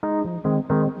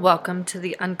Welcome to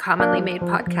the Uncommonly Made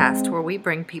podcast, where we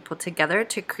bring people together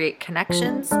to create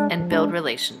connections and build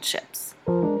relationships.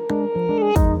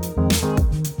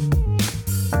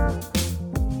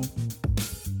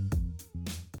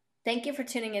 Thank you for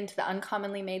tuning into the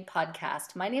Uncommonly Made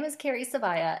podcast. My name is Carrie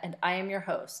Savaya, and I am your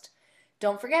host.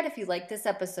 Don't forget, if you like this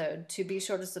episode, to be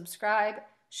sure to subscribe,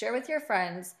 share with your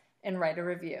friends, and write a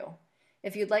review.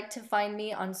 If you'd like to find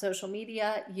me on social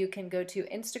media, you can go to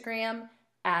Instagram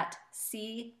at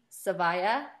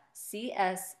csavaia,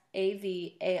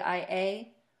 CSAVAIA,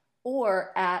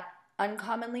 or at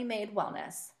Uncommonly Made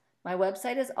Wellness. My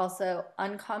website is also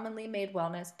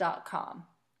uncommonlymadewellness.com.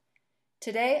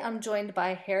 Today, I'm joined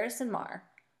by Harrison Marr.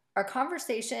 Our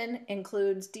conversation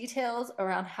includes details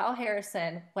around how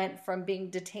Harrison went from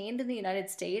being detained in the United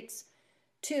States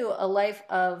to a life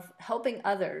of helping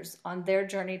others on their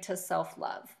journey to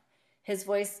self-love. His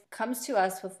voice comes to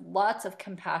us with lots of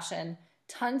compassion,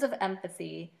 tons of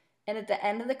empathy, and at the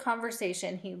end of the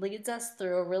conversation, he leads us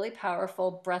through a really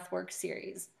powerful breathwork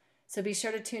series. So be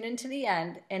sure to tune into the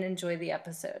end and enjoy the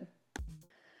episode.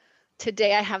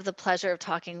 Today, I have the pleasure of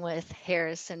talking with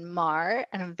Harrison Marr,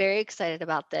 and I'm very excited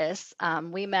about this.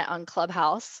 We met on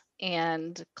Clubhouse,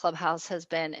 and Clubhouse has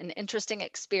been an interesting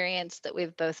experience that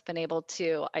we've both been able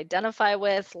to identify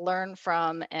with, learn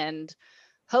from, and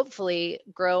hopefully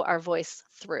grow our voice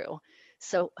through.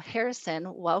 So Harrison,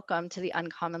 welcome to the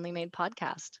Uncommonly Made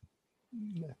podcast.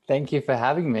 Thank you for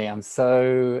having me. I'm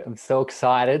so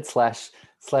excited slash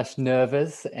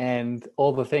nervous and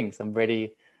all the things. I'm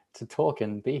ready to talk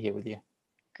and be here with you.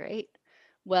 Great.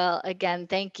 Well, again,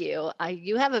 thank you.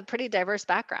 You have a pretty diverse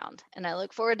background, and I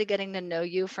look forward to getting to know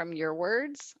you from your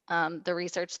words. The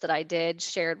research that I did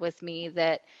shared with me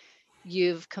that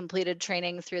you've completed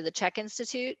training through the CHEK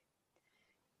Institute,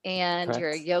 and Correct. You're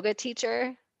a yoga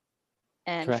teacher.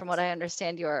 And Correct. From what I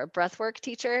understand, you're a breathwork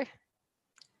teacher.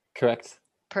 Correct.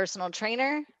 Personal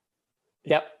trainer.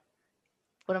 Yep.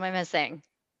 What am I missing?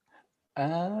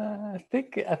 I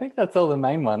think that's all the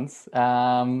main ones.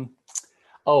 I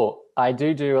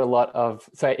do a lot of,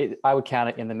 I would count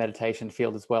it in the meditation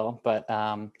field as well, but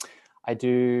I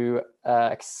do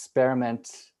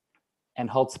experiment and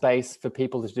hold space for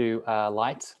people to do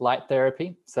light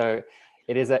therapy. So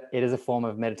it is a form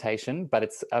of meditation, but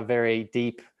it's a very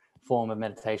deep form of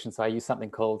meditation. So I use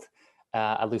something called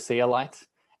a Lucia light,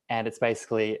 and it's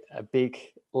basically a big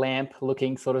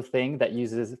lamp-looking sort of thing that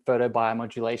uses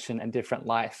photobiomodulation and different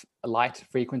light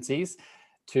frequencies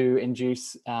to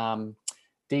induce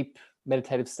deep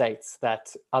meditative states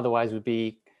that otherwise would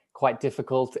be quite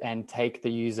difficult and take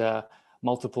the user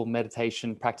multiple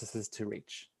meditation practices to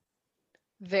reach.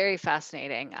 Very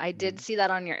fascinating. I did see that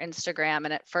on your Instagram,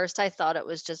 and at first I thought it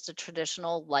was just a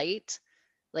traditional light,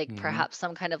 like perhaps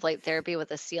some kind of light therapy with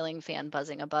a ceiling fan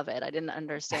buzzing above it. I didn't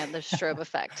understand the strobe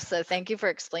effect. So thank you for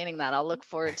explaining that. I'll look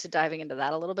forward to diving into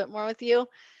that a little bit more with you.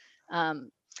 And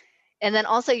then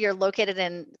also, you're located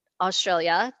in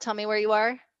Australia. Tell me where you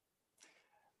are.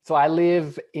 So I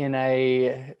live in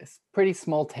a pretty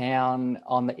small town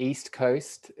on the East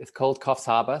Coast. It's called Coffs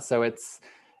Harbour. So it's,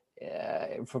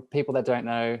 for people that don't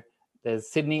know,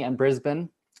 there's Sydney and Brisbane.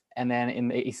 And then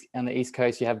on the East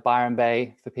Coast, you have Byron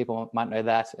Bay, for people who might know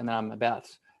that. And then I'm about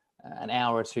an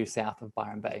hour or two south of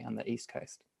Byron Bay on the East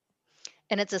Coast.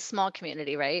 And it's a small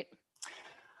community, right?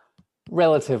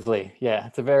 Relatively, yeah.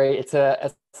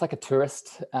 It's like a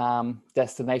tourist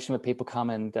destination where people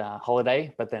come and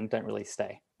holiday, but then don't really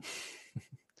stay.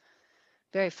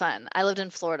 Very fun. I lived in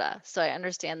Florida, so I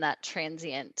understand that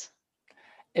transient.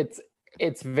 It's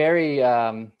very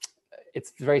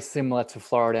similar to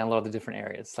Florida in a lot of the different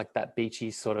areas, like that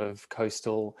beachy sort of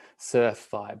coastal surf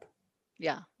vibe.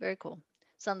 Yeah, very cool.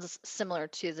 Sounds similar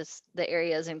to the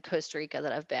areas in Costa Rica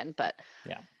that I've been, but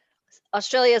yeah.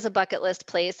 Australia is a bucket list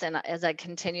place, and as I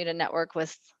continue to network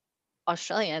with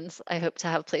Australians, I hope to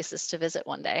have places to visit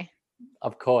one day.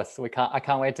 Of course, I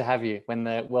can't wait to have you when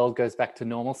the world goes back to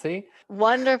normalcy.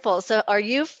 Wonderful. So are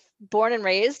you born and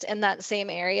raised in that same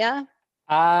area?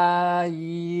 Yeah,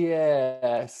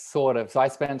 sort of. So I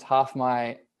spent half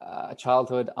my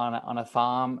childhood on a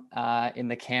farm in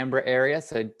the Canberra area,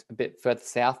 so a bit further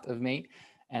south of me.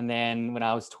 And then when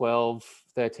I was 12,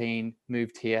 13,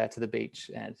 moved here to the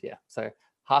beach. And yeah, so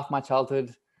half my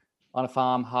childhood on a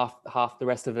farm, half the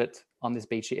rest of it on this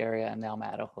beachy area, and now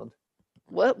my adulthood.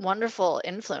 What wonderful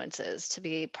influences to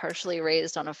be partially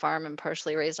raised on a farm and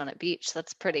partially raised on a beach.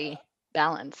 That's pretty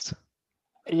balanced.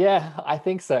 Yeah, I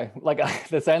think so.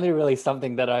 That's only really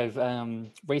something that I've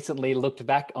recently looked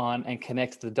back on and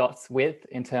connect the dots with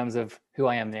in terms of who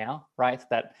I am now, right?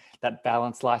 That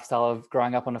balanced lifestyle of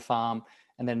growing up on a farm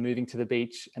and then moving to the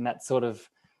beach, and that sort of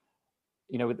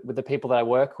with the people that I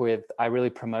work with, I really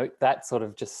promote that sort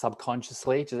of just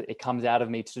subconsciously. It comes out of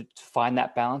me to find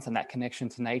that balance and that connection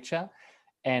to nature.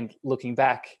 And looking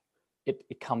back,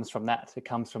 it comes from that. It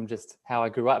comes from just how I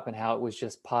grew up and how it was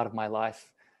just part of my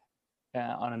life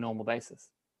on a normal basis.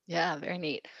 Yeah, very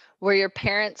neat. Were your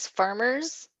parents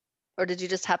farmers, or did you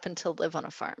just happen to live on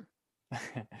a farm?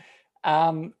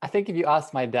 I think if you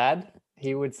asked my dad,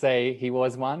 he would say he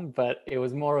was one, but it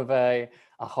was more of a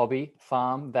hobby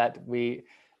farm that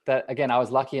again, I was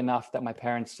lucky enough that my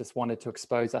parents just wanted to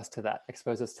expose us to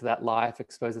that life,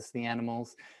 expose us to the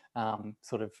animals,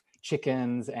 sort of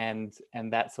chickens and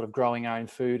that sort of growing our own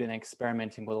food and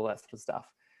experimenting with all that sort of stuff.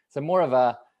 So more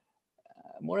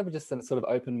of just a sort of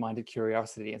open-minded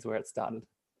curiosity is where it started.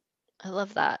 I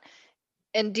love that.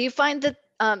 And do you find that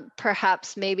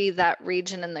perhaps maybe that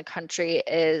region in the country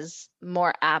is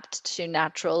more apt to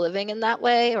natural living in that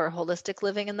way or holistic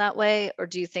living in that way? Or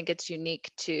do you think it's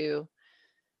unique to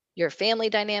your family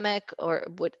dynamic?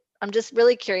 I'm just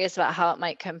really curious about how it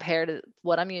might compare to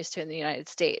what I'm used to in the United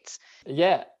States.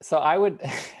 Yeah, so I would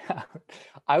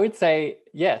I would say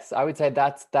yes. I would say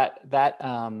that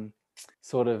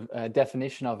sort of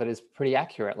definition of it is pretty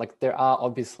accurate. Like there are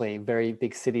obviously very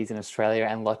big cities in Australia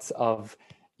and lots of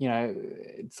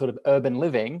sort of urban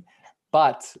living,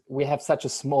 but we have such a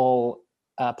small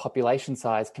population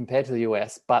size compared to the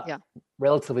US, but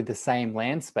relatively the same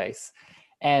land space.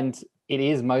 And it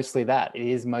is mostly that. It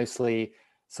is mostly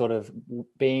sort of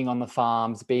being on the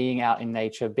farms, being out in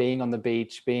nature, being on the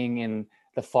beach, being in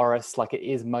the forest. Like it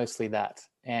is mostly that.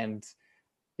 And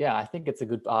yeah, I think it's a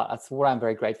good part. That's what I'm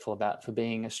very grateful about for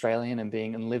being Australian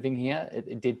and living here.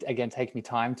 It did, again, take me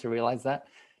time to realize that.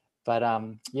 But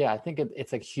yeah, I think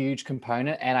it's a huge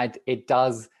component, and it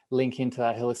does link into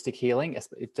that holistic healing.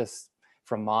 It just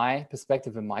from my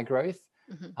perspective and my growth.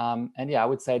 Mm-hmm. And yeah, I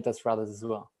would say it does for others as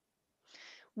well.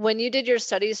 When you did your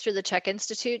studies through the CHEK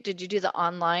Institute, did you do the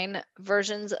online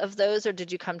versions of those, or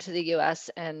did you come to the US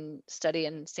and study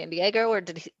in San Diego, or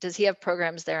does he have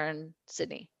programs there in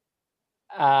Sydney?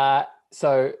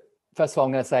 So first of all,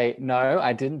 I'm going to say, no,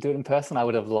 I didn't do it in person. I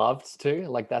would have loved to.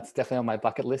 Like that's definitely on my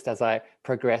bucket list as I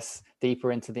progress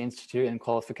deeper into the Institute and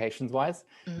qualifications wise.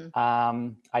 Mm-hmm.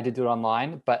 I did do it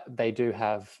online, but they do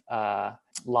have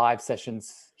live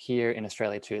sessions here in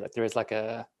Australia too. Like there is like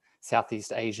a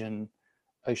Southeast Asian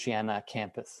Oceania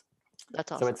campus.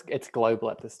 That's awesome. So it's global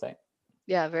at this stage.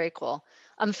 Yeah, very cool.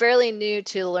 I'm fairly new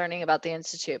to learning about the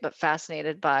Institute, but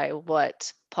fascinated by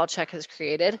what Paul Chek has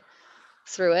created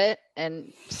through it.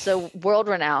 And so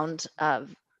world-renowned,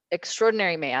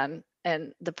 extraordinary man,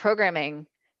 and the programming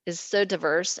is so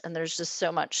diverse, and there's just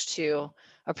so much to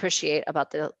appreciate about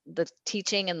the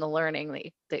teaching and the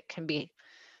learning that can be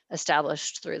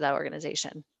established through that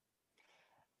organization.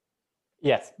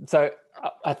 Yes. So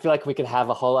I feel like we could have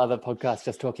a whole other podcast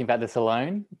just talking about this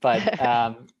alone. But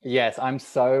yes, I'm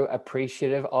so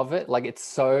appreciative of it. Like it's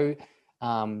so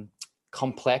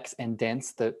complex and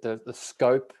dense, the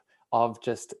scope of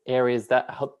just areas that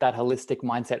holistic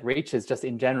mindset reaches just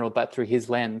in general, but through his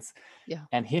lens. Yeah.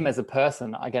 And him as a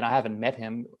person, again, I haven't met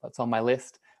him. It's on my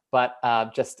list. But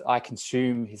just I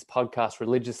consume his podcast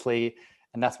religiously.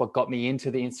 And that's what got me into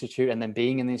the Institute, and then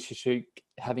being in the Institute,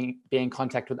 being in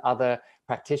contact with other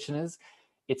practitioners.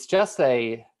 It's just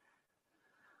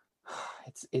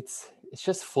it's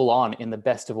just full on in the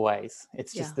best of ways.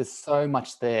 It's just, there's so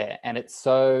much there. And it's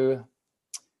so,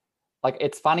 like,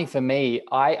 it's funny for me.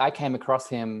 I came across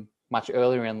him much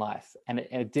earlier in life and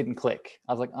it didn't click.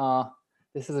 I was like, oh,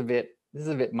 this is a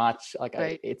bit much. Like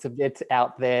right. It's a bit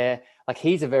out there. Like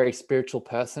he's a very spiritual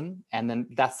person. And then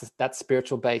that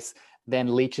spiritual base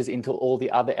then leaches into all the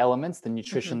other elements, the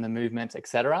nutrition, mm-hmm. the movement,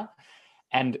 etc.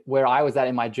 And where I was at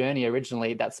in my journey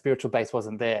originally, that spiritual base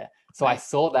wasn't there. So right. I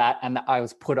saw that and I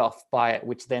was put off by it,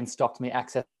 which then stopped me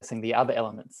accessing the other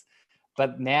elements.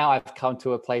 But now I've come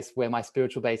to a place where my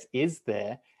spiritual base is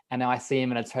there, and now I see him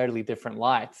in a totally different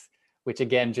light, which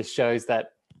again just shows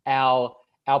that our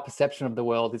perception of the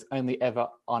world is only ever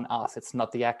on us. It's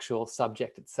not the actual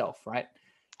subject itself, right?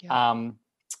 Yeah.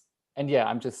 And yeah,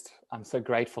 I'm so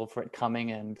grateful for it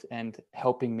coming and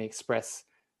helping me express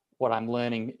what I'm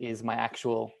learning is my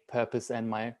actual purpose and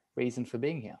my reason for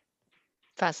being here.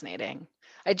 Fascinating.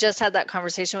 I just had that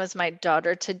conversation with my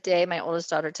daughter today, my oldest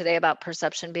daughter today, about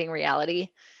perception being reality,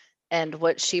 and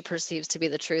what she perceives to be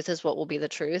the truth is what will be the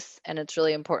truth. And it's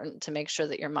really important to make sure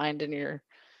that your mind and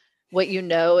what you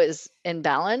know is in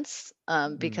balance,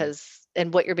 because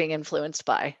and what you're being influenced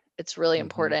by. It's really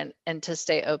important, and to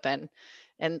stay open.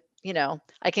 And,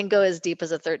 I can go as deep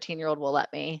as a 13-year-old will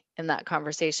let me in that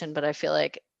conversation, but I feel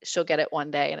like she'll get it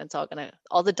one day and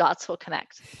all the dots will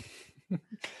connect.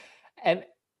 And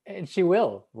and she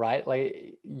will, right?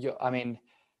 Like, I mean,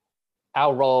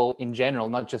 our role in general,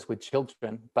 not just with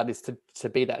children, but is to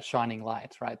be that shining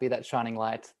light, right? Be that shining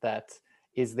light that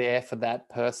is there for that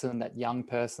person, that young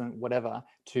person, whatever,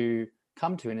 to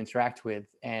come to and interact with.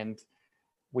 And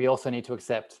we also need to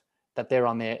accept that they're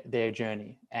on their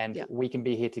journey, and Yeah. we can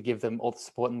be here to give them all the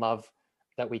support and love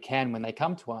that we can when they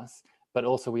come to us. But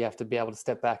also we have to be able to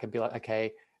step back and be like,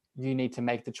 okay, you need to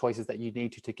make the choices that you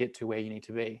need to get to where you need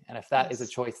to be. And if that is a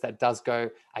Yes. choice that does go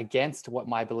against what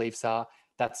my beliefs are,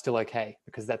 that's still okay,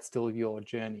 because that's still your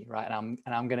journey, right? And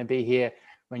I'm going to be here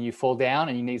when you fall down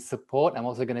and you need support. I'm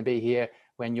also going to be here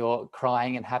when you're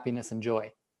crying in happiness and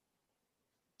joy.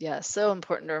 Yeah, so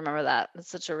important to remember that. That's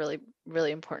such a really,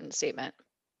 really important statement.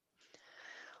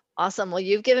 Awesome. Well,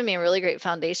 you've given me a really great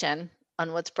foundation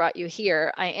on what's brought you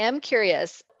here. I am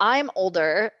curious. I'm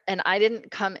older and I didn't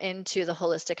come into the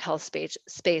holistic health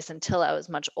space until I was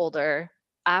much older,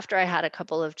 after I had a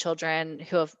couple of children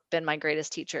who have been my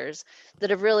greatest teachers that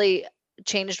have really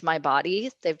changed my body.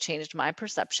 They've changed my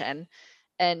perception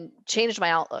and changed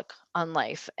my outlook on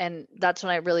life. And that's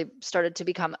when I really started to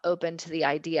become open to the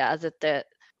idea that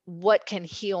what can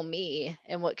heal me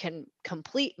and what can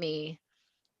complete me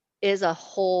is a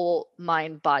whole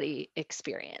mind body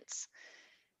experience.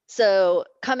 So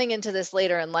coming into this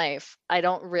later in life, I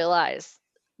don't realize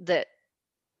that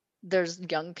there's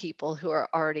young people who are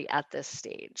already at this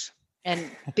stage. And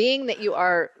being that you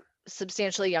are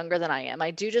substantially younger than I am,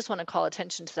 I do just want to call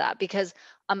attention to that, because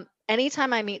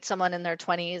anytime I meet someone in their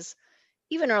 20s,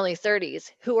 even early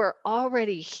 30s, who are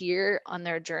already here on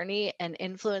their journey and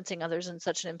influencing others in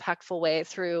such an impactful way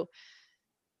through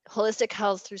holistic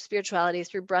health, through spirituality,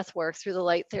 through breath work, through the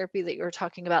light therapy that you were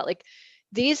talking about, like,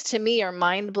 these to me are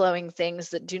mind-blowing things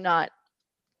that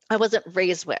I wasn't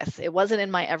raised with. It wasn't in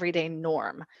my everyday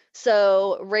norm.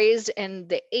 So raised in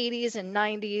the 80s and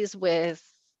 90s with,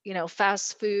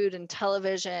 fast food and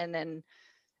television and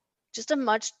just a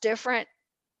much different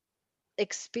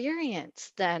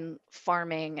experience than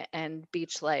farming and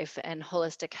beach life and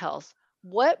holistic health.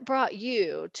 What brought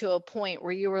you to a point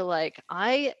where you were like,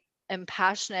 I am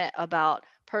passionate about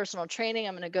personal training.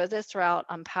 I'm going to go this route.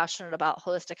 I'm passionate about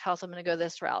holistic health. I'm going to go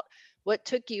this route. What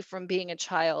took you from being a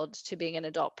child to being an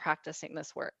adult practicing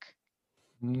this work?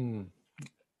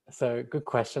 So good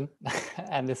question.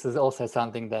 And this is also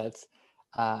something that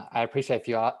I appreciate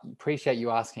you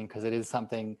asking, because it is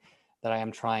something that I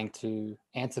am trying to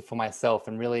answer for myself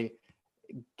and really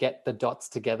get the dots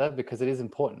together, because it is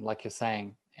important, like you're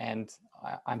saying. And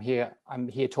I'm here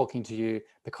talking to you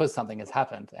because something has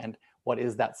happened. And what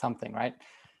is that something, right?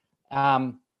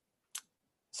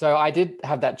 So I did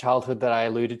have that childhood that I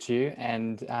alluded to,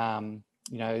 and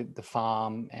the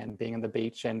farm and being on the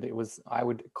beach, and I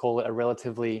would call it a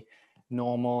relatively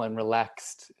normal and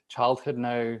relaxed childhood.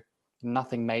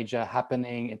 Nothing major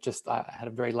happening. I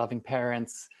had very loving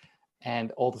parents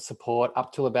and all the support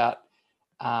up till about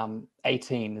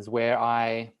 18 is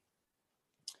where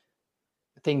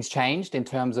things changed in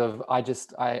terms of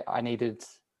I needed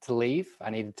to leave.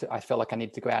 I felt like I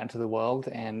needed to go out into the world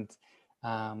and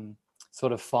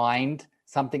sort of find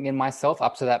something in myself.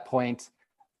 Up to that point,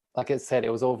 like I said,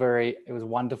 it was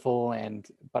wonderful.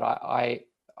 But I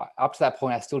up to that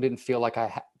point, I still didn't feel like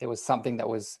there was something that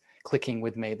was clicking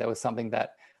with me. There was something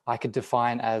that I could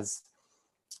define as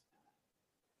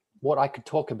what I could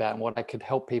talk about and what I could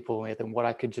help people with and what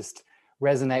I could just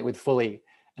resonate with fully.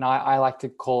 And I like to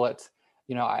call it,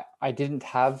 I didn't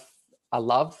have a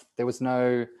love. There was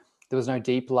no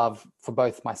deep love for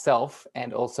both myself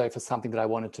and also for something that I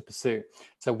wanted to pursue.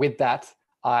 So with that,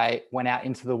 I went out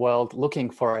into the world looking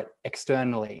for it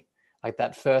externally. Like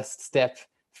that first step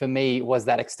for me was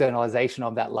that externalization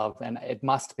of that love, and it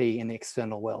must be in the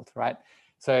external world, right?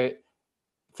 So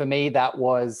for me, that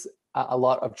was a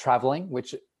lot of traveling,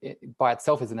 which by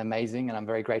itself is an amazing, and I'm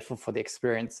very grateful for the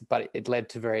experience, but it led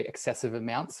to very excessive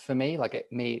amounts for me,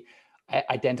 me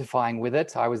identifying with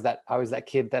it. I was that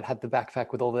kid that had the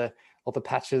backpack with all the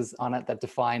patches on it that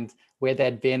defined where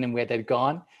they'd been and where they'd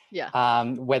gone. Yeah.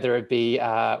 Whether it be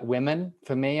women,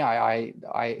 for me,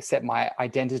 I set my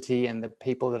identity and the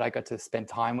people that I got to spend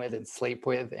time with and sleep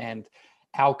with, and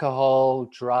alcohol,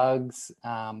 drugs.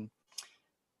 I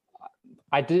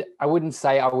wouldn't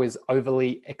say I was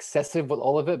overly excessive with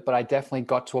all of it, but I definitely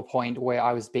got to a point where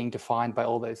I was being defined by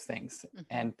all those things. Mm-hmm.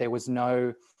 And there was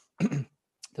no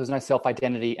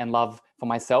self-identity and love for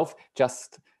myself,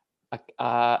 just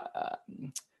a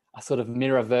sort of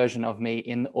mirror version of me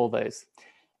in all those.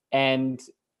 And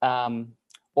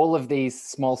all of these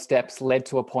small steps led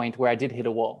to a point where I did hit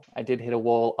a wall. I did hit a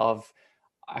wall of,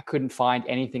 I couldn't find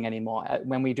anything anymore.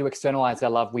 When we do externalize our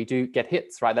love, we do get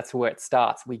hits, right? That's where it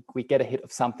starts. We get a hit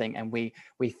of something, and we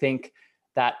think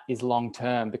that is long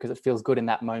term because it feels good in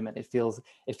that moment. It feels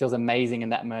amazing in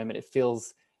that moment. It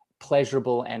feels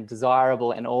pleasurable and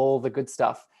desirable and all the good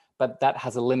stuff. But that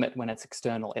has a limit when it's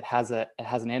external. It has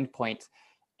an end point,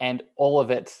 and all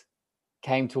of it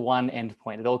came to one end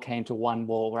point. It all came to one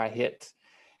wall where I hit.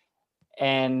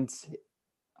 And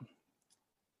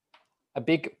a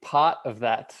big part of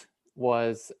that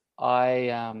was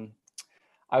I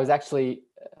was actually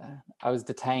I was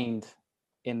detained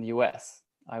in the US.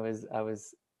 I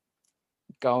was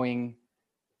going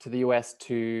to the US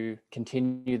to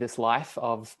continue this life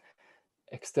of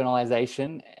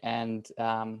externalization, and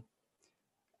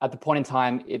at the point in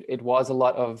time, it was a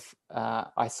lot of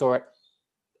I saw it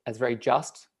as very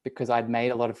just because I'd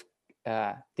made a lot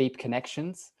of deep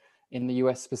connections in the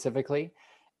US specifically,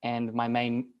 and my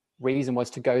main reason was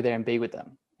to go there and be with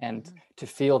them and to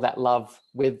feel that love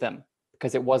with them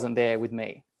because it wasn't there with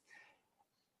me.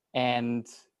 And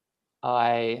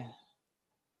I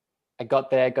got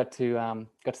there, got to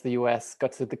the US,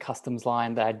 got to the customs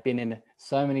line that I'd been in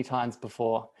so many times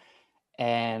before,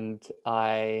 and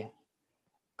I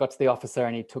got to the officer,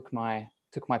 and he took my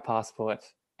passport,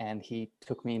 and he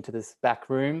took me into this back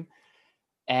room.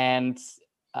 And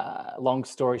long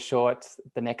story short,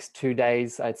 the next 2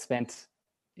 days I'd spent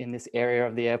in this area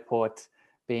of the airport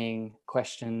being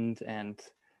questioned and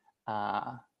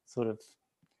sort of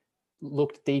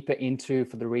looked deeper into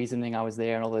for the reasoning I was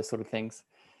there and all those sort of things.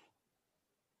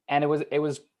 And it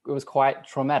was quite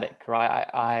traumatic, right?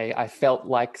 I felt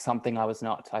like something I was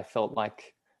not. I felt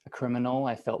like a criminal.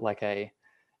 I felt like I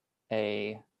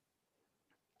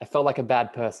felt like a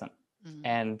bad person. Mm.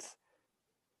 And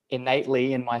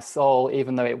innately in my soul,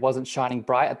 even though it wasn't shining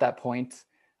bright at that point,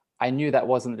 I knew that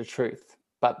wasn't the truth.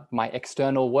 But my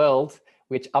external world,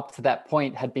 which up to that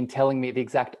point had been telling me the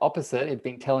exact opposite, it had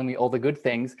been telling me all the good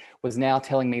things, was now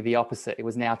telling me the opposite. It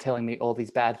was now telling me all these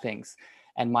bad things.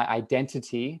 And my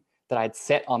identity that I'd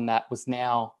set on that was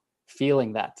now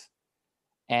feeling that.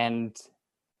 And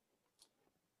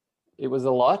it was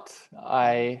a lot.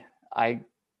 I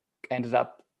ended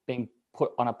up being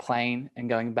put on a plane and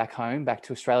going back home, back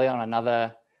to Australia on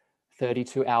another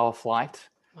 32-hour flight.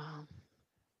 Wow.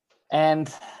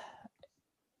 And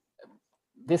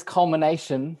this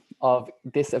culmination of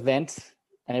this event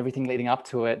and everything leading up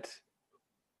to it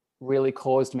really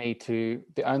caused me to,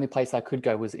 the only place I could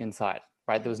go was inside,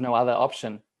 right? There was no other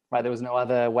option, right? There was no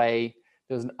other way.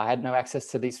 I had no access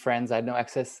to these friends. I had no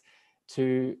access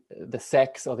to the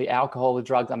sex or the alcohol, the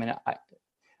drugs. I mean,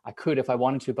 I could if I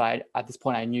wanted to, but at this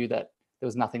point I knew that there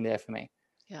was nothing there for me.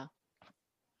 Yeah.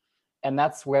 And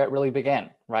that's where it really began,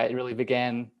 right? It really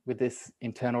began with this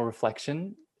internal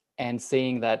reflection and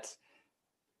seeing that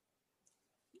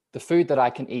the food that I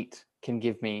can eat can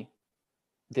give me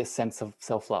this sense of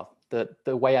self-love.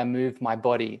 The way I move my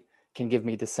body can give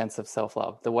me this sense of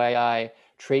self-love. The way I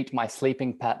treat my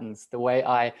sleeping patterns, the way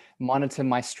I monitor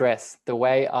my stress, the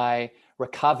way I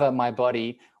recover my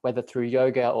body, whether through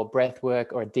yoga or breath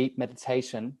work or a deep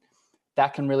meditation,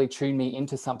 that can really tune me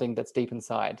into something that's deep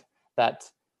inside that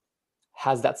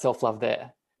has that self-love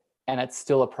there. And it's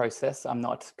still a process. I'm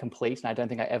not complete, and I don't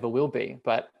think I ever will be,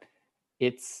 but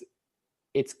it's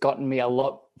gotten me a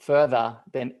lot further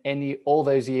than all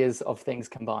those years of things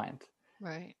combined.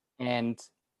 Right. And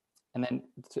then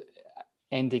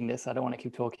ending this, I don't want to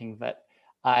keep talking, but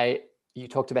you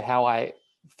talked about how I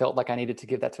felt like I needed to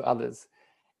give that to others.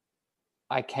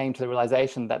 I came to the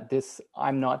realization that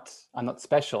I'm not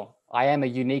special. I am a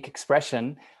unique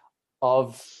expression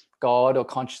of God or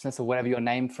consciousness or whatever your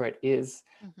name for it is.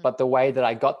 Mm-hmm. But the way that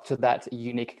I got to that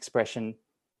unique expression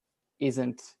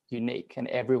isn't unique, and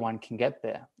everyone can get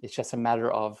there. It's just a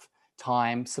matter of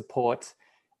time, support,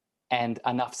 and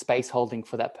enough space holding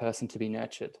for that person to be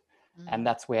nurtured. Mm. And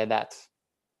that's where that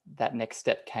next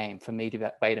step came for me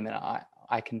to, wait a minute,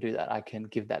 I can do that. I can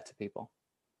give that to people.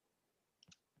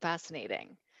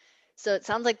 Fascinating. So it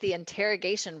sounds like the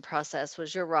interrogation process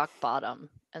was your rock bottom,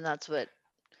 and that's what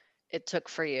it took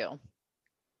for you.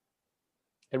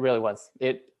 It really was.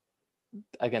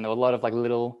 Again, there were a lot of like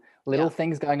little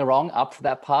things going wrong up to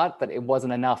that part, but it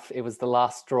wasn't enough. It was the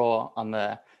last straw on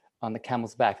the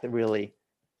camel's back that really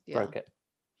broke it.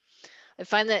 I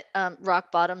find that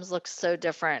rock bottoms look so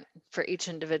different for each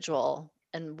individual,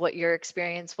 and what your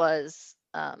experience was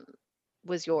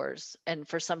yours, and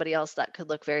for somebody else that could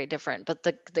look very different. But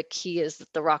the key is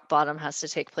that the rock bottom has to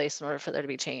take place in order for there to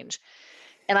be change.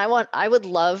 And I would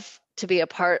love to be a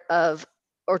part of,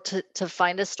 or to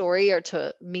find a story, or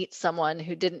to meet someone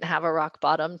who didn't have a rock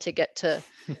bottom to get to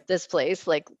this place.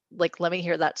 Like let me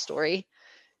hear that story,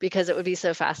 because it would be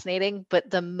so fascinating. But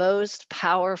the most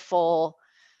powerful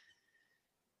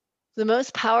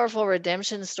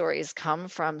redemption stories come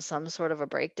from some sort of a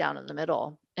breakdown in the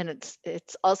middle. And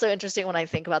it's also interesting when I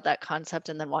think about that concept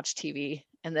and then watch TV,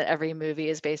 and that every movie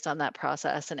is based on that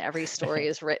process and every story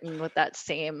is written with that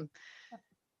same.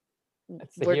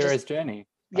 It's the We're hero's just journey,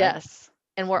 right? Yes.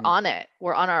 And we're Mm. on it.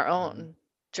 We're on our Mhm. own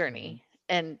journey.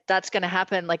 And that's going to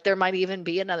happen. Like there might even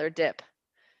be another dip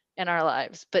in our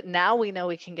lives, but now we know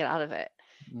we can get out of it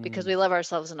because Mm. we love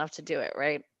ourselves enough to do it,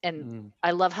 right? And Mm.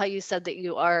 I love how you said that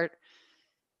you're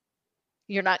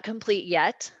not complete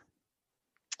yet.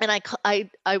 And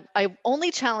I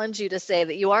only challenge you to say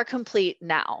that you are complete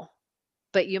now,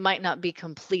 but you might not be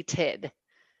completed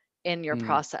in your Mm.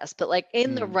 process, but like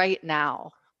in the Mm. right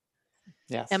now.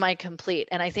 Yes. Am I complete?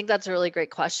 And I think that's a really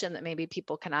great question that maybe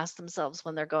people can ask themselves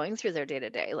when they're going through their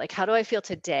day-to-day. Like, how do I feel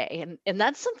today? And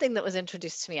that's something that was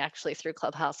introduced to me actually through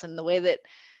Clubhouse, and the way that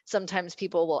sometimes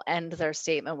people will end their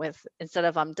statement with, instead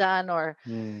of I'm done or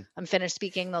Mm. I'm finished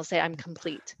speaking, they'll say I'm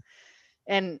complete.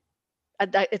 And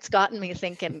it's gotten me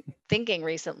thinking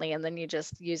recently. And then you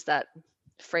just use that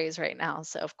phrase right now.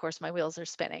 So of course my wheels are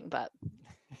spinning, but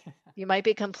you might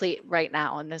be complete right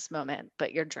now in this moment,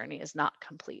 but your journey is not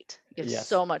complete. You have Yes.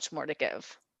 so much more to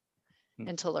give Mm.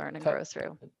 and to learn and To- grow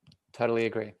through. Totally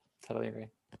agree. Totally agree.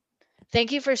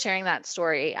 Thank you for sharing that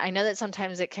story. I know that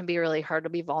sometimes it can be really hard to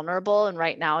be vulnerable, and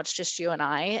right now it's just you and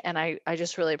I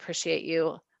just really appreciate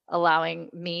you allowing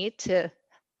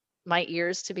my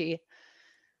ears to be,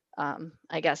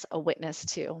 I guess, a witness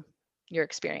to your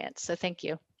experience. So thank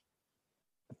you.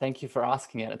 Thank you for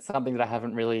asking it. It's something that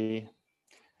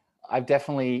I've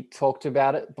definitely talked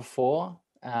about it before.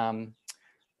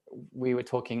 We were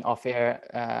talking off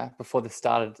air before this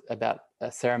started about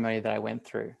a ceremony that I went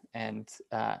through, and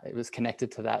it was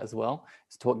connected to that as well.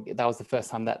 That was the first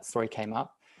time that story came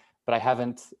up, but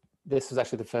this was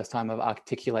actually the first time I've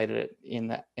articulated it in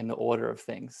the order of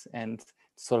things, and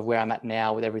sort of where I'm at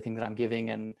now with everything that I'm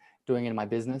giving and doing in my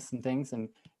business and things, and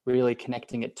really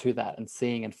connecting it to that and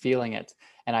seeing and feeling it.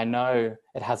 And I know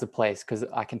it has a place because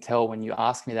I can tell when you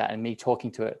ask me that and me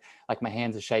talking to it, like my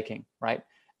hands are shaking, right?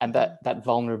 And that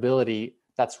vulnerability,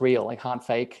 that's real. I can't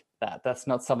fake that. That's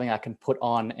not something I can put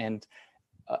on and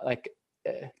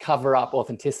cover up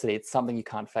authenticity. It's something you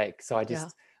can't fake. So I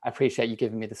appreciate you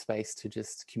giving me the space to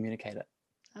just communicate it.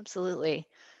 Absolutely.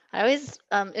 I always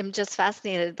am just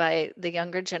fascinated by the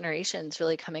younger generations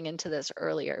really coming into this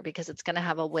earlier, because it's going to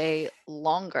have a way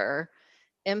longer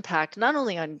impact, not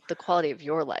only on the quality of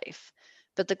your life,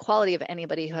 but the quality of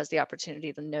anybody who has the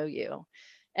opportunity to know you.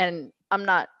 And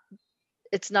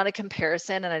it's not a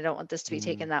comparison, and I don't want this to be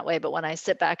taken that way, but when I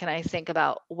sit back and I think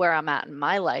about where I'm at in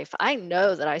my life, I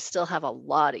know that I still have a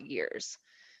lot of years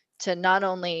to not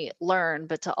only learn,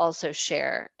 but to also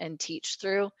share and teach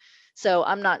through. So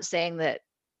I'm not saying that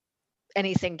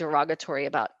anything derogatory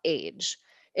about age.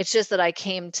 It's just that I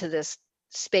came to this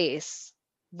space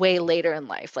way later in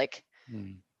life. Like,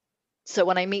 so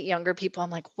when I meet younger people, I'm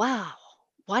like, wow,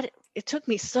 it took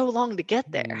me so long to get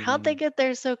there. How'd they get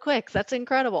there so quick? That's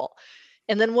incredible.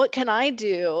 And then what can I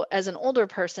do as an older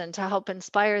person to help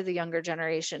inspire the younger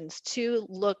generations to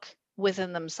look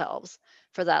within themselves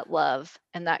for that love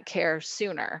and that care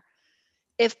sooner,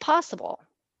 if possible?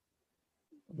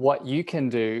 What you can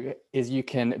do is you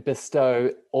can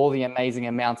bestow all the amazing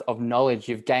amounts of knowledge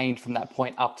you've gained from that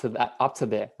point up to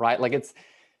there, right? Like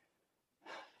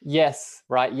yes,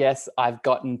 I've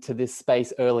gotten to this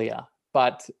space earlier,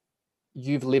 but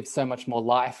you've lived so much more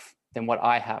life than what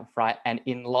I have, right? And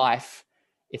in life,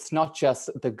 it's not just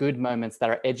the good moments that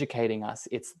are educating us.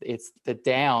 It's the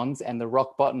downs and the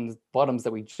rock bottoms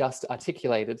that we just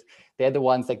articulated. They're the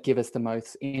ones that give us the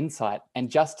most insight. And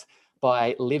just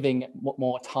by living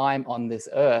more time on this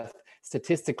earth,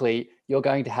 statistically, you're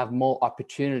going to have more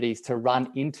opportunities to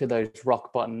run into those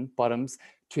rock bottoms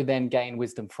to then gain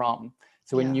wisdom from.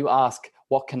 So when you ask,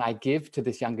 what can I give to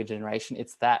this younger generation?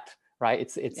 It's that, right?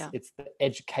 It's the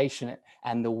education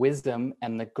and the wisdom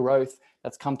and the growth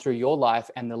that's come through your life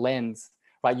and the lens,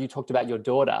 right? You talked about your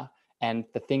daughter and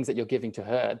the things that you're giving to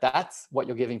her. That's what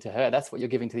you're giving to her. That's what you're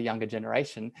giving to the younger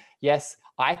generation. Yes,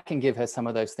 I can give her some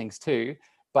of those things too,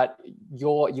 but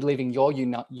you're living your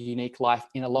unique life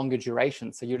in a longer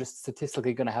duration. So you're just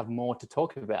statistically going to have more to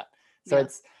talk about. So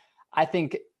I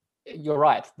think you're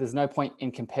right. There's no point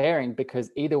in comparing, because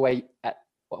either way, at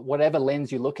whatever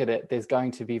lens you look at it, there's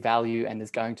going to be value and there's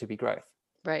going to be growth.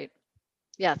 Right.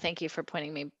 Yeah. Thank you for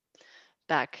pointing me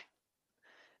back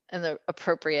in the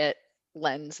appropriate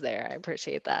lens there. I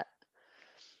appreciate that.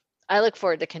 I look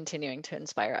forward to continuing to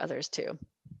inspire others too,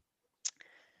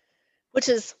 which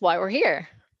is why we're here.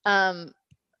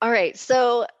 All right.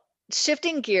 So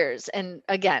shifting gears, and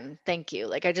again, thank you.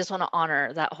 Like, I just want to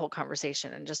honor that whole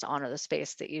conversation and just honor the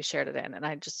space that you shared it in. And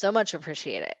I just so much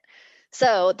appreciate it.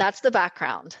 So that's the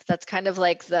background. That's kind of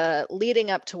like the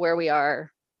leading up to where we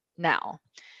are now.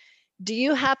 Do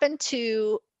you happen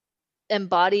to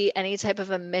embody any type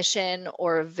of a mission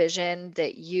or a vision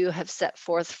that you have set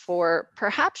forth for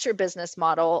perhaps your business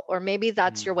model, or maybe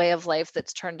that's your way of life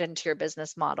that's turned into your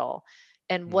business model?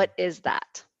 And what is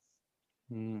that?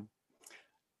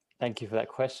 Thank you for that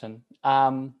question.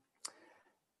 So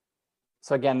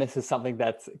again, this is something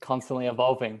that's constantly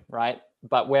evolving, right?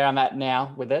 But where I'm at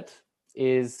now with it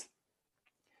is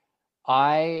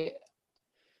my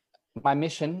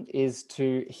mission is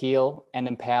to heal and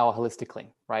empower holistically,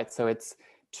 right? So it's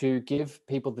to give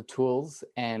people the tools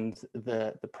and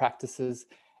the practices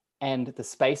and the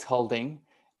space holding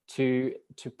to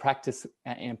practice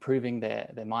improving their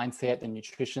mindset, their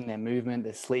nutrition, their movement,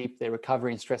 their sleep, their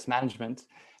recovery and stress management,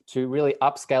 to really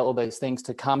upscale all those things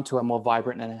to come to a more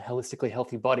vibrant and a holistically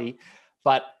healthy body.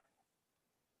 But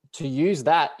to use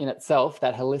that in itself,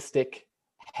 that holistic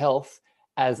health,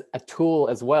 as a tool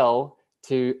as well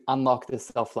to unlock this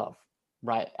self-love,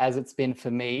 right? As it's been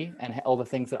for me, and all the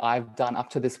things that I've done up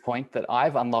to this point that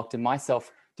I've unlocked in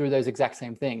myself through those exact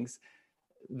same things,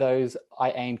 those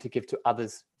I aim to give to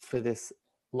others for this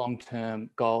long-term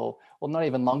goal, or not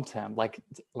even long-term, like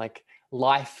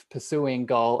life pursuing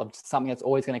goal of something that's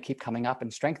always going to keep coming up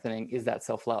and strengthening, is that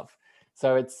self-love.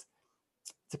 So it's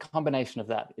a combination of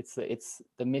that. It's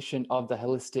the mission of the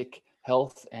holistic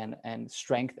health and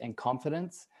strength and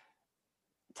confidence,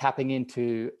 tapping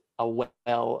into a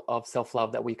well of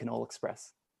self-love that we can all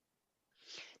express.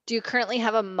 Do you currently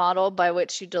have a model by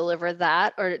which you deliver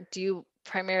that, or do you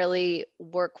primarily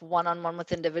work one-on-one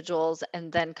with individuals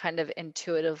and then kind of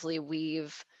intuitively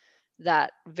weave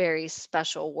that very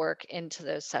special work into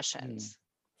those sessions?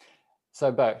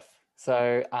 So both.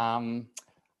 So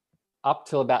up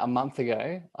till about a month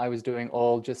ago, I was doing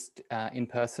all just in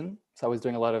person. So I was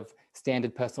doing a lot of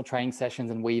standard personal training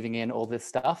sessions and weaving in all this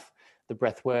stuff, the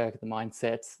breath work, the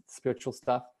mindsets, spiritual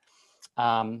stuff.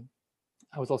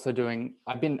 I was also doing,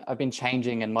 I've been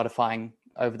changing and modifying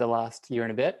over the last year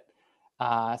and a bit.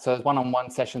 So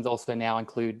one-on-one sessions also now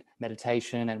include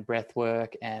meditation and breath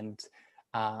work and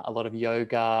a lot of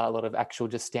yoga, a lot of actual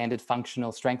just standard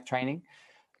functional strength training.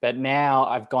 But now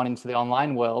I've gone into the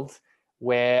online world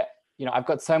where, I've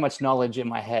got so much knowledge in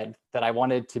my head that I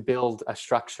wanted to build a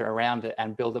structure around it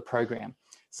and build a program.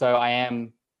 So I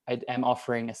am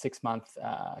offering a 6-month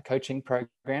coaching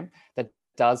program that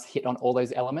does hit on all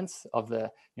those elements of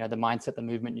the mindset, the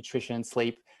movement, nutrition,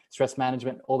 sleep, stress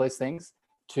management, all those things,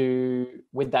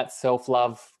 with that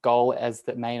self-love goal as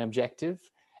the main objective,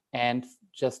 and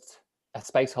just a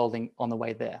space holding on the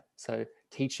way there. So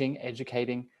teaching,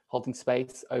 educating, holding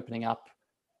space, opening up,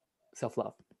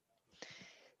 self-love.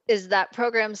 Is that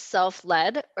program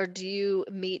self-led, or do you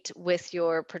meet with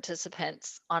your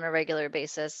participants on a regular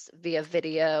basis via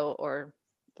video or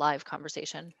live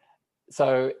conversation?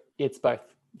 So it's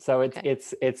both. So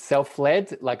it's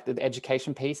self-led, like the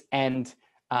education piece, and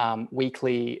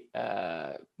weekly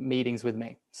meetings with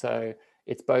me. So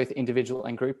it's both individual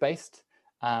and group based,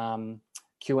 Q&A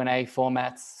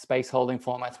formats, space holding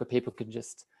formats where people could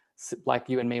just, like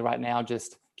you and me right now,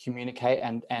 just communicate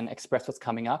and express what's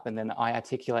coming up, and then I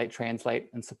articulate, translate,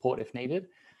 and support if needed.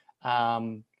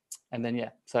 And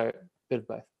then so a bit of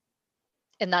both.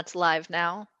 And that's live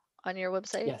now on your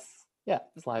website? Yes,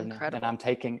 it's live. Incredible. Now, and I'm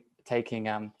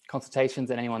taking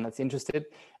consultations, and anyone that's interested.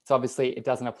 So obviously it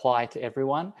doesn't apply to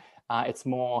everyone. It's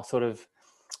more sort of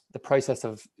the process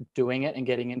of doing it and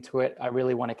getting into it. I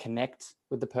really want to connect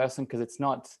with the person, because it's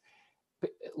not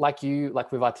like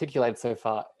we've articulated so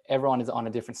far, everyone is on a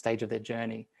different stage of their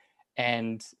journey,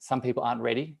 and some people aren't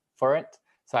ready for it.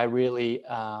 So I really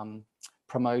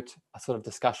promote a sort of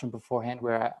discussion beforehand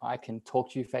where I can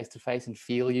talk to you face to face and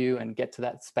feel you and get to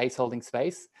that space holding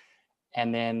space.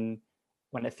 And then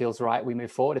when it feels right, we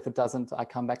move forward. If it doesn't, I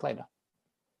come back later.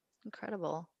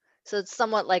 Incredible. So it's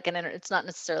somewhat like it's not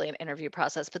necessarily an interview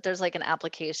process, but there's like an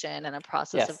application and a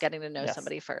process of getting to know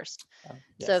somebody first.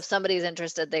 So if somebody's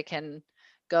interested, they can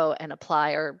go and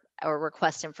apply or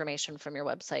request information from your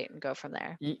website and go from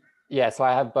there. Yeah, so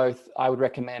I have both. I would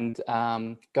recommend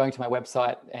going to my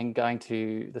website and going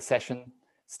to the session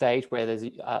stage where there's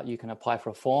you can apply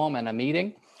for a form and a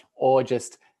meeting, or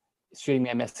just shooting me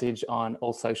a message on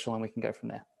all social and we can go from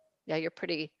there. Yeah, you're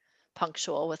pretty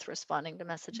punctual with responding to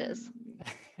messages.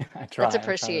 I try. That's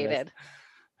appreciated,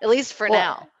 at least for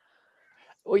now.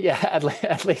 Well, yeah,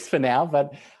 at least for now.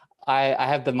 But I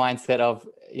have the mindset of,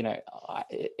 it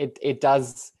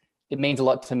means a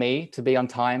lot to me to be on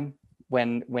time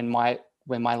when my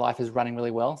life is running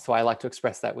really well. So I like to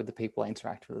express that with the people I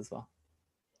interact with as well.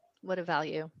 What a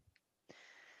value.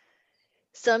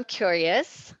 So I'm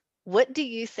curious, what do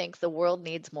you think the world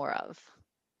needs more of?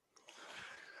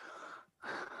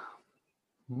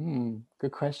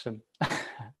 Good question.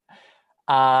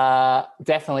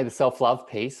 Definitely the self-love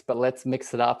piece, but let's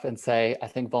mix it up and say, I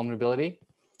think vulnerability.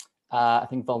 I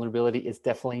think vulnerability is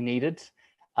definitely needed.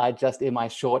 Just in my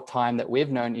short time that we've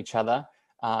known each other,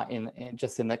 in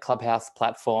the Clubhouse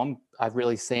platform, I've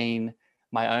really seen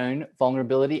my own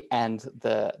vulnerability and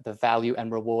the value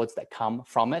and rewards that come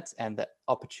from it, and the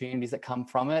opportunities that come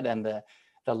from it, and the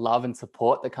love and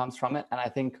support that comes from it. And I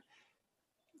think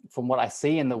from what I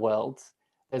see in the world,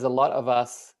 there's a lot of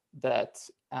us that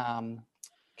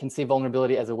can see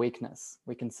vulnerability as a weakness.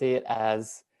 We can see it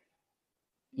as,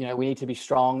 we need to be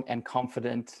strong and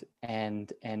confident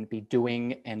and be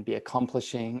doing and be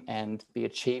accomplishing and be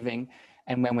achieving.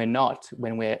 And when we're not,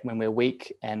 when we're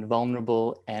weak and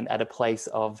vulnerable and at a place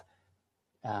of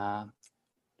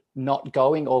not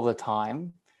going all the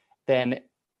time, then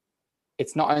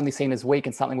it's not only seen as weak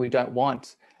and something we don't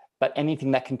want, but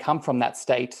anything that can come from that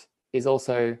state is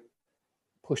also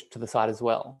pushed to the side as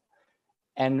well.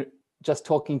 And just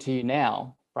talking to you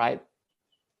now, right?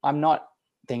 I'm not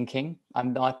thinking,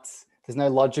 there's no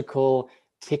logical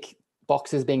tick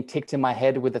boxes being ticked in my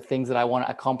head with the things that I want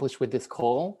to accomplish with this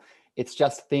call. It's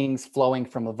just things flowing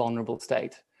from a vulnerable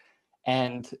state.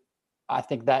 And I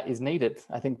think that is needed.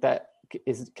 I think that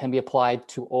can be applied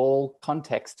to all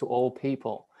contexts, to all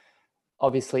people,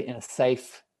 obviously in a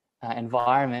safe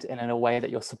environment and in a way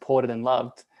that you're supported and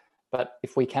loved. But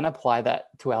if we can apply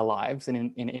that to our lives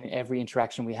and in every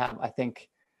interaction we have, I think,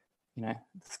 the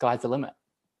sky's the limit.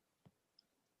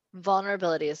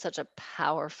 Vulnerability is such a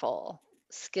powerful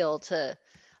skill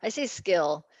I say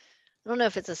skill, I don't know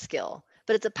if it's a skill,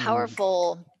 but it's a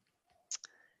powerful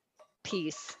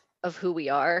piece of who we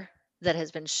are that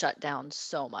has been shut down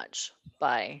so much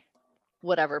by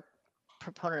whatever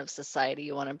proponent of society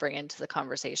you want to bring into the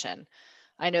conversation.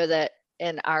 I know that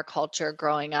in our culture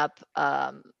growing up,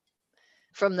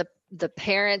 from the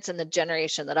parents and the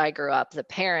generation that I grew up, the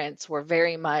parents were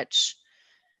very much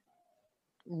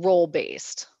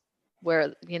role-based,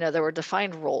 where, there were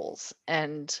defined roles,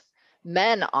 and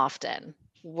men often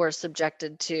were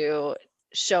subjected to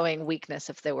showing weakness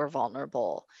if they were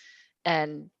vulnerable.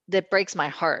 And that breaks my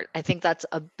heart. I think that's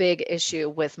a big issue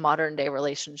with modern day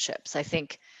relationships. I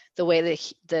think the way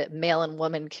that the male and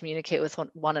woman communicate with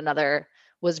one another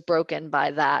was broken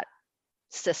by that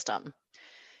system.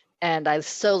 And I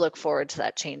so look forward to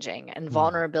that changing. And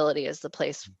vulnerability is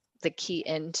the key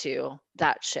into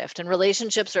that shift. And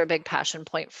relationships are a big passion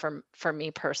point for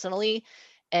me personally,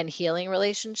 and healing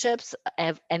relationships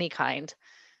of any kind,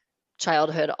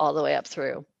 childhood all the way up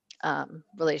through.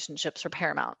 Relationships are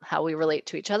paramount. How we relate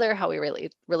to each other, how we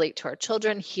relate to our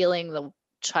children, healing the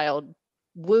child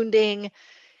wounding,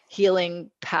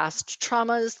 healing past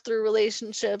traumas through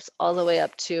relationships, all the way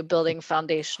up to building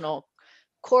foundational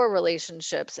core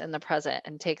relationships in the present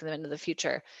and taking them into the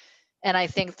future. And I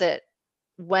think that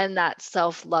when that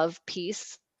self-love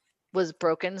piece was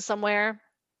broken somewhere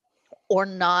or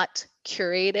not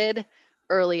curated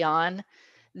early on,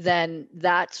 then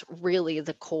that's really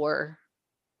the core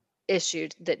issue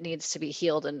that needs to be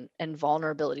healed, and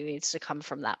vulnerability needs to come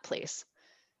from that place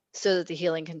so that the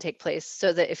healing can take place,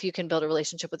 so that if you can build a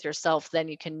relationship with yourself, then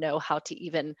you can know how to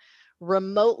even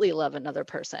remotely love another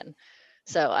person.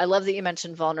 So I love that you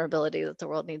mentioned vulnerability, that the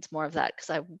world needs more of that, because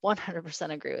I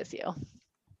 100% agree with you.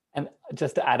 And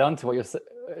just to add on to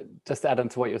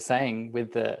what you're saying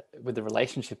with the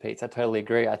relationship piece, I totally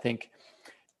agree. I think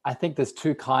there's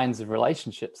two kinds of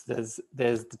relationships. There's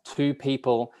the two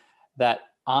people that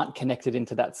aren't connected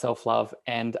into that self-love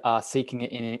and are seeking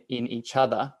it in each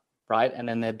other, right? And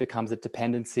then there becomes a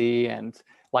dependency, and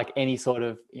like any sort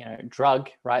of drug,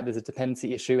 right? There's a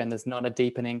dependency issue, and there's not a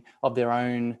deepening of their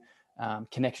own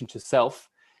connection to self.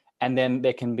 And then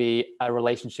there can be a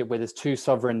relationship where there's two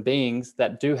sovereign beings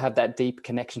that do have that deep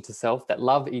connection to self, that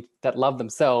love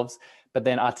themselves, but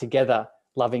then are together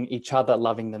loving each other,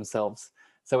 loving themselves.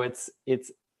 So it's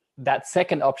that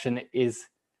second option is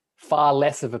far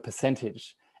less of a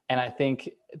percentage. And I think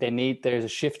there's a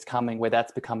shift coming where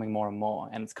that's becoming more and more.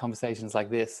 And it's conversations like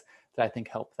this that I think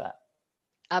help that.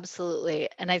 Absolutely.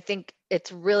 And I think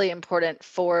it's really important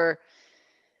for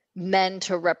men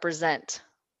to represent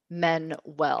men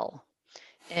well,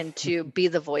 and to be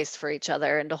the voice for each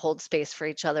other, and to hold space for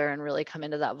each other, and really come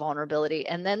into that vulnerability.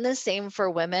 And then the same for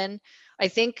women. I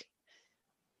think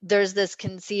there's this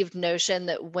conceived notion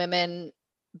that women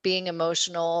being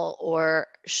emotional or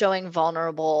showing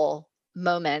vulnerable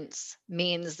moments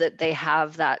means that they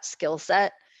have that skill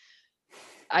set.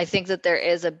 I think that there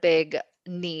is a big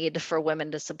need for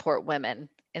women to support women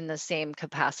in the same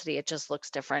capacity. It just looks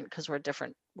different because we're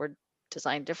different. We're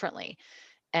designed differently.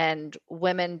 And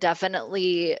women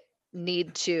definitely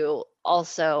need to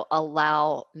also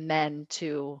allow men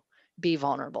to be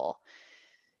vulnerable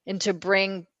and to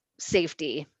bring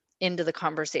safety into the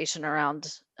conversation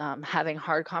around having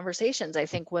hard conversations. I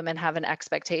think women have an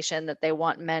expectation that they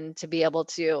want men to be able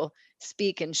to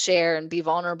speak and share and be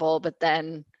vulnerable, but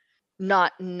then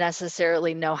not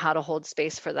necessarily know how to hold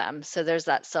space for them. So there's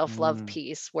that self-love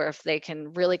piece where if they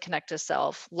can really connect to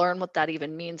self, learn what that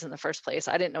even means in the first place.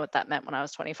 I didn't know what that meant when I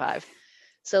was 25.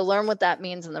 So learn what that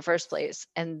means in the first place,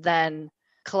 and then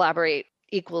collaborate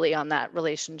equally on that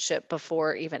relationship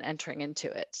before even entering into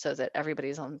it, so that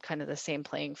everybody's on kind of the same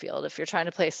playing field. If you're trying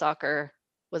to play soccer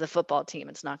with a football team,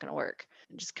 it's not going to work.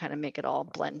 And just kind of make it all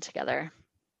blend together.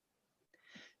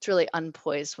 It's a really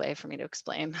unpoised way for me to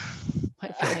explain my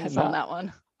feelings on that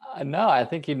one. No, I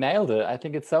think you nailed it. I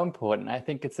think it's so important. I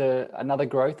think it's another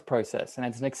growth process, and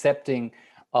it's an accepting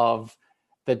of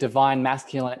the divine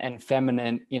masculine and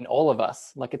feminine in all of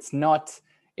us. Like it's not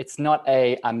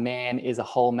a man is a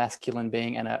whole masculine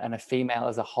being and a female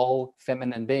is a whole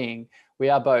feminine being. We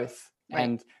are both. Right.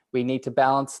 And we need to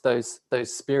balance those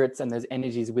spirits and those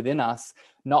energies within us,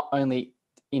 not only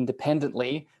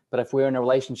independently, but if we're in a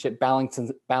relationship,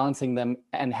 balancing them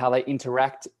and how they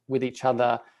interact with each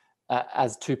other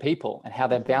as two people, and how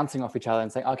they're bouncing off each other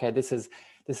and saying, okay, this is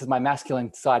my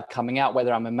masculine side coming out,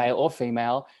 whether I'm a male or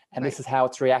female, and this is how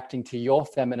it's reacting to your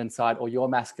feminine side or your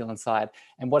masculine side.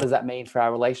 And what does that mean for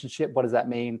our relationship? What does that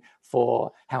mean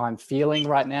for how I'm feeling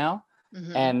right now?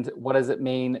 Mm-hmm. And what does it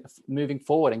mean moving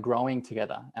forward and growing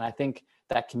together? And I think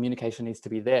that communication needs to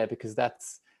be there, because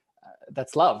that's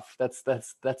love. That's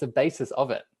a basis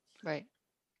of it. Right.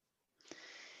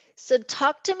 So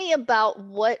talk to me about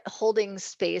what holding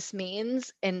space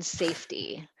means in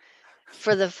safety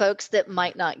for the folks that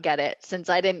might not get it, since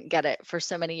I didn't get it for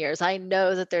so many years. I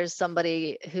know that there's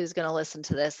somebody who's going to listen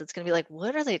to this that's going to be like,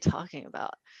 what are they talking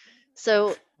about?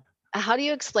 So how do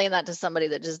you explain that to somebody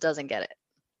that just doesn't get it?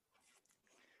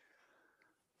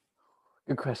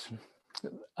 Good question.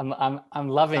 I'm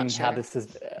loving how this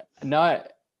is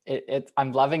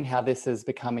I'm loving how this is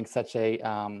becoming such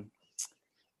a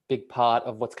big part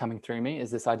of what's coming through me,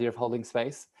 is this idea of holding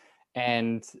space.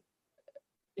 And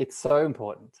it's so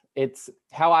important. It's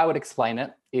how I would explain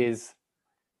it is,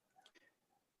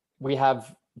 we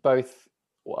have both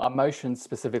emotions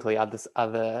specifically are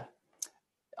the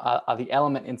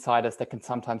element inside us that can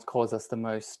sometimes cause us the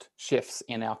most shifts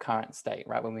in our current state,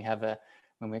 right? When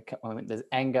there's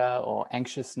anger or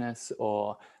anxiousness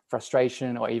or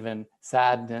frustration or even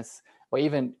sadness or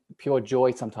even pure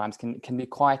joy, sometimes can be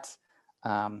quite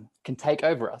can take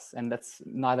over us, and that's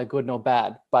neither good nor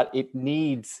bad, but it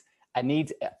needs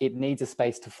a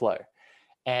space to flow.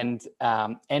 And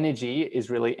energy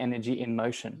is really energy in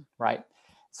motion, right?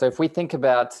 So if we think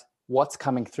about what's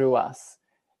coming through us,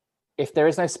 if there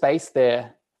is no space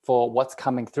there for what's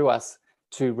coming through us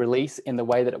to release in the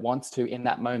way that it wants to in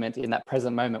that moment, in that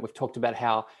present moment, we've talked about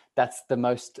how that's the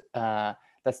most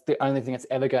that's the only thing that's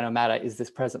ever going to matter, is this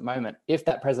present moment. If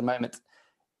that present moment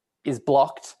is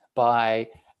blocked by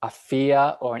a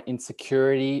fear or an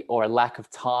insecurity or a lack of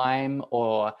time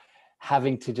or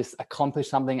having to just accomplish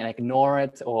something and ignore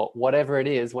it, or whatever it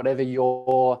is, whatever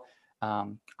your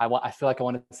I feel like I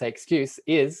want to say excuse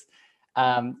is,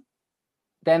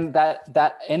 then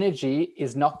that energy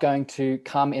is not going to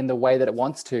come in the way that it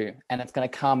wants to, and it's going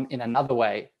to come in another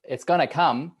way. It's going to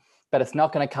come, but it's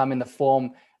not going to come in the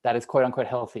form that is quote unquote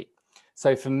healthy.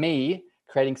 So for me,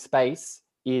 creating space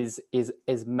is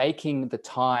making the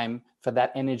time for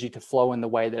that energy to flow in the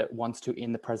way that it wants to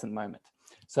in the present moment.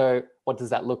 So what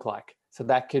does that look like? So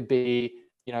that could be,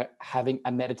 having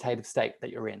a meditative state that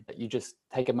you're in, that you just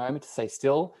take a moment to stay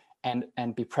still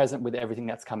and be present with everything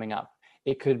that's coming up.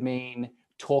 It could mean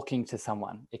talking to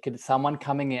someone. It could be someone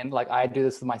coming in, like I do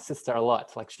this with my sister a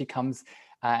lot. Like she comes,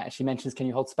 she mentions, can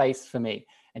you hold space for me?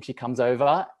 And she comes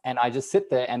over and I just sit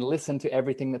there and listen to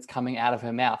everything that's coming out of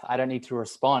her mouth. I don't need to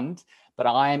respond, but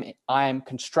I am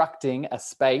constructing a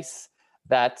space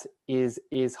that is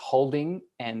holding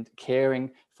and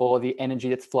caring for the energy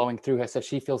that's flowing through her, so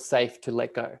she feels safe to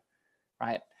let go,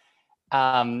 right?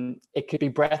 It could be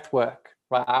breath work,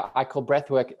 right? I call breath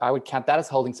work, I would count that as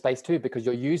holding space too, because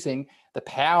you're using the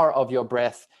power of your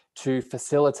breath to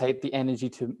facilitate the energy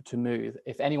to move.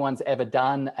 If anyone's ever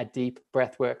done a deep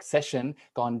breathwork session,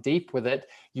 gone deep with it,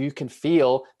 you can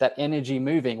feel that energy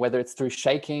moving, whether it's through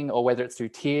shaking or whether it's through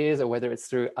tears or whether it's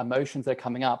through emotions that are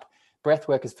coming up. breath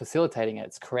work is facilitating it.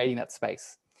 It's creating that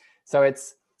space. So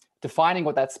it's defining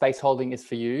what that space holding is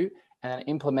for you and then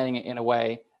implementing it in a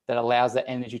way that allows that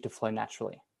energy to flow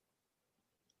naturally.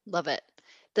 Love it.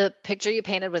 The picture you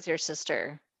painted with your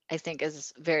sister, I think,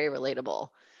 is very relatable.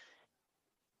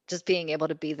 Just being able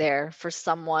to be there for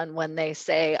someone when they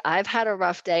say, I've had a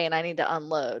rough day and I need to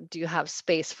unload. Do you have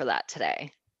space for that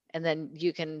today? And then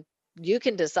you can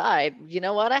decide, you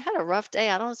know what, I had a rough day.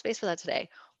 I don't have space for that today.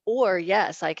 Or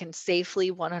yes, I can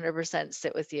safely 100%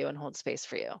 sit with you and hold space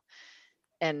for you.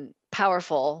 And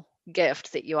powerful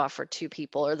gift that you offer to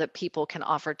people, or that people can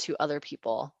offer to other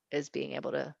people, is being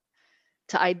able to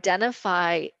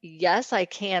identify, yes, I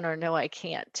can, or no, I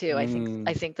can't too. I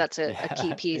think that's a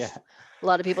key piece. Yeah. A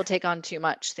lot of people take on too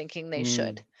much thinking they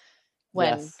should.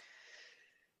 When Yes.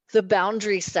 the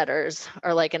boundary setters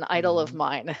are like an idol of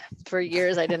mine. For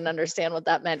years, I didn't understand what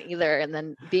that meant either. And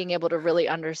then being able to really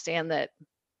understand that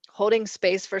holding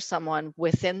space for someone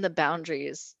within the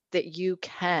boundaries that you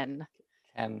can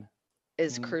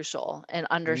is crucial, and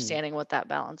understanding what that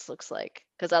balance looks like.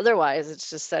 Because otherwise, it's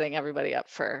just setting everybody up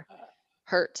for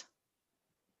hurt.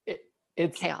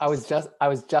 It's chaos. I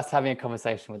was just having a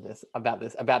conversation with about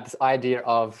this idea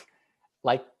of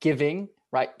like giving,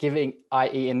 right? Giving,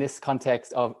 i.e. in this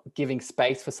context of giving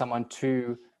space for someone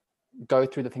to go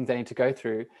through the things they need to go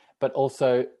through, but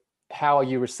also how are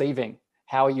you receiving?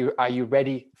 Are you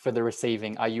ready for the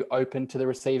receiving? Are you open to the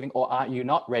receiving, or are you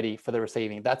not ready for the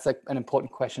receiving? That's an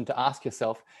important question to ask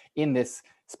yourself in this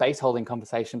space holding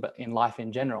conversation, but in life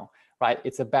in general, right?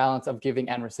 It's a balance of giving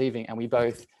and receiving. And we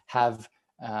both have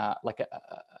like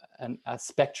a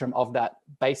spectrum of that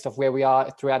based off where we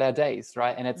are throughout our days,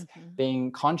 right? And it's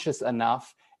being conscious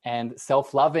enough and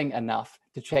self-loving enough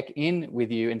to check in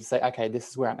with you and to say, okay, this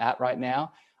is where I'm at right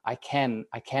now. I can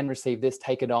receive this,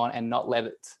 take it on, and not let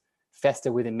it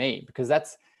fester within me. Because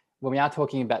that's when we are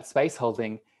talking about space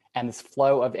holding and this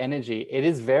flow of energy, it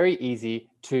is very easy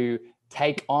to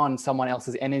take on someone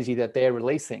else's energy that they're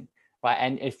releasing, right?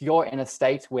 And if you're in a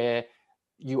state where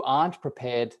you aren't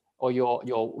prepared, or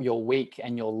you're weak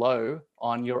and you're low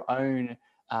on your own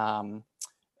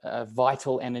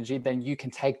vital energy, then you can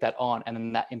take that on, and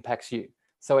then that impacts you.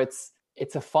 So it's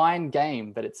a fine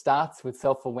game, but it starts with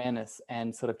self-awareness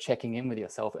and sort of checking in with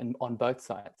yourself, and on both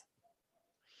sides.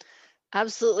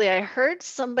 Absolutely. I heard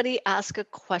somebody ask a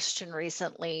question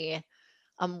recently.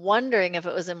 I'm wondering if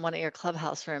it was in one of your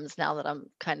Clubhouse rooms, now that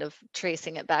I'm kind of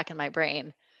tracing it back in my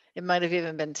brain. It might have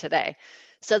even been today.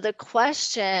 So the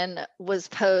question was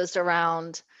posed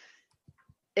around,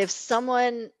 if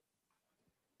someone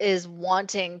is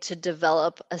wanting to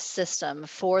develop a system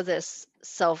for this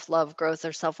self-love growth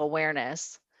or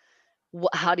self-awareness,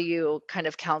 how do you kind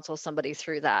of counsel somebody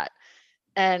through that?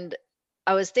 And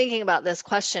I was thinking about this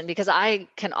question because I'm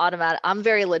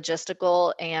very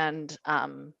logistical and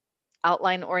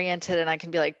outline oriented, and I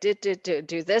can be like, do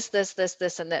this,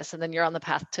 and this, and then you're on the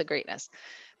path to greatness.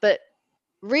 But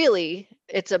really,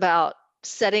 it's about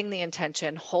setting the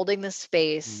intention, holding the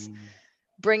space,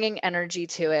 bringing energy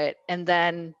to it, and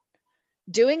then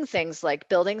doing things like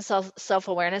building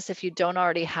self-awareness. If you don't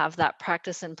already have that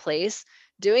practice in place,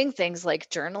 doing things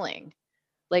like journaling,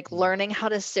 like learning how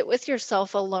to sit with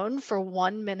yourself alone for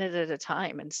 1 minute at a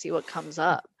time and see what comes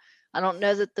up. I don't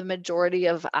know that the majority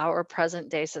of our present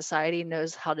day society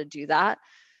knows how to do that.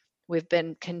 We've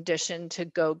been conditioned to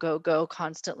go,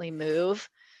 constantly move.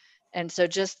 And so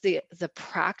just the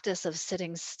practice of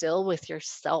sitting still with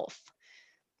yourself,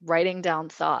 writing down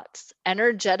thoughts,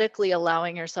 energetically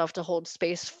allowing yourself to hold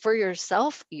space for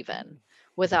yourself, even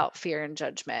without fear and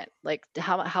judgment. Like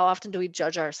how often do we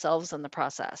judge ourselves in the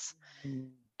process?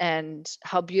 And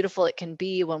how beautiful it can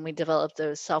be when we develop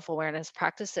those self-awareness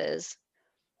practices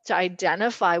to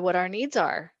identify what our needs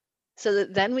are, so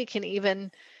that then we can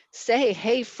even say,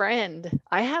 hey, friend,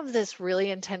 I have this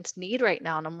really intense need right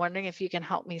now, and I'm wondering if you can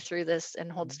help me through this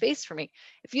and hold space for me.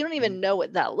 If you don't even know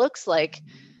what that looks like,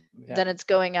 then it's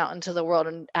going out into the world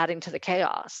and adding to the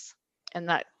chaos. And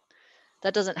that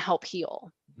doesn't help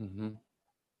heal.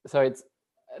 So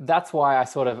that's why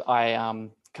I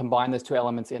combine those two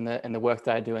elements in the work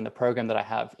that I do in the program that I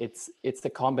have. It's the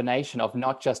combination of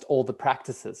not just all the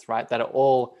practices, right, that are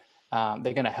all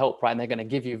they're going to help, right, and they're going to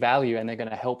give you value, and they're going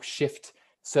to help shift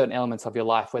certain elements of your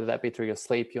life, whether that be through your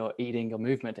sleep, your eating, your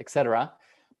movement, etc.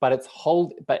 But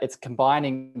it's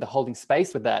combining the holding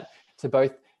space with that to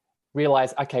both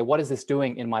realize, okay, what is this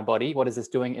doing in my body? What is this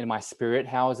doing in my spirit?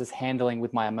 How is this handling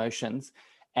with my emotions?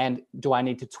 And do I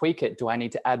need to tweak it? Do I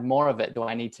need to add more of it? Do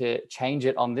I need to change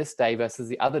it on this day versus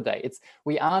the other day?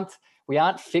 We aren't we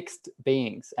aren't fixed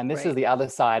beings. And this is the other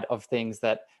side of things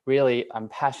that really I'm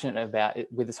passionate about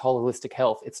with this whole holistic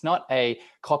health. It's not a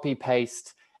copy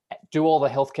paste, do all the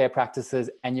healthcare practices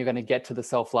and you're going to get to the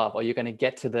self-love, or you're going to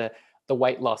get to the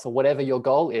weight loss, or whatever your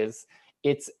goal is.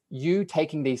 It's you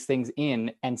taking these things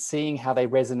in and seeing how they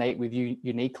resonate with you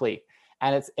uniquely.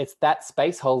 And it's that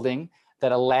space holding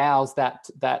that allows that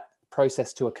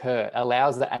process to occur,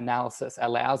 allows that analysis,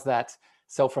 allows that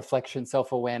self-reflection,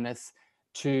 self-awareness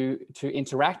to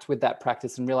interact with that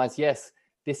practice and realize, yes,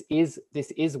 this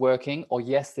is working, or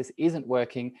yes, this isn't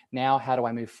working. Now, how do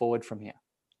I move forward from here?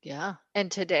 Yeah. And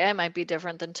today I might be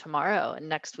different than tomorrow. And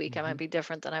next week I might be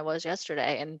different than I was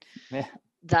yesterday. And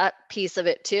that piece of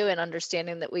it too, and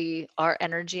understanding that we are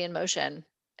energy in motion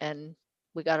and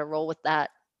we got to roll with that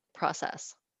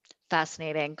process.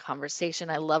 Fascinating conversation.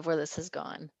 I love where this has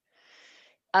gone.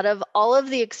 Out of all of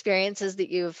the experiences that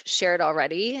you've shared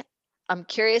already, I'm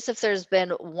curious if there's been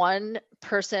one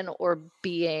person or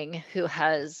being who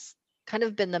has kind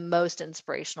of been the most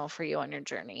inspirational for you on your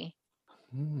journey.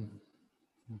 And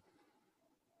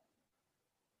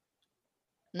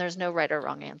there's no right or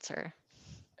wrong answer.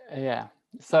 Yeah.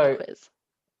 So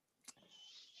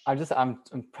I'm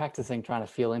practicing trying to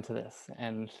feel into this,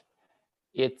 and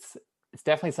it's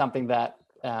definitely something that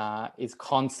is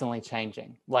constantly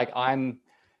changing. Like I'm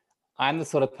the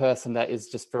sort of person that is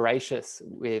just voracious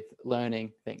with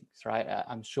learning things, right?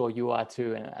 I'm sure you are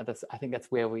too, and I think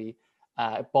that's where we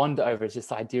bond over, is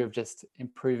this idea of just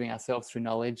improving ourselves through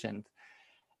knowledge.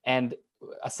 And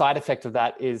a side effect of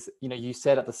that is, you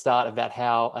said at the start about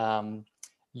how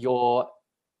your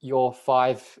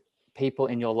 5 people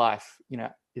in your life,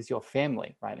 is your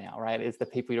family right now, right? Is the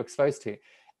people you're exposed to.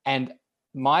 And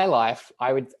my life,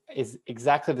 is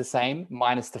exactly the same,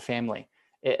 minus the family.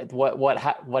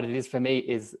 What it is for me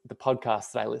is the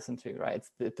podcasts that I listen to, right?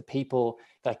 It's the people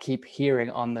that I keep hearing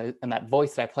and that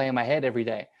voice that I play in my head every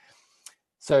day.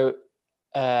 So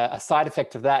a side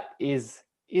effect of that is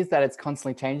that it's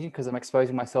constantly changing because I'm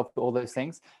exposing myself to all those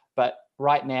things. But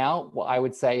right now, I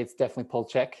would say it's definitely Paul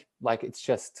Chek. Like, it's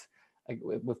just,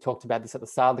 we've talked about this at the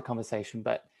start of the conversation,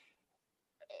 but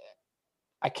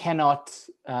I cannot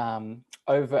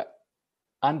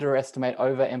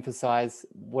overemphasize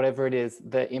whatever it is,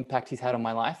 the impact he's had on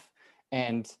my life,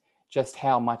 and just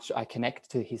how much I connect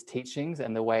to his teachings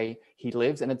and the way he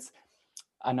lives. And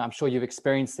I'm sure you've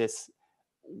experienced this,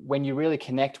 when you really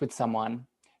connect with someone,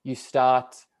 you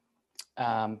start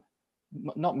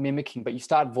not mimicking, but you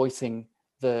start voicing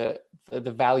the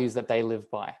values that they live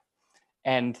by.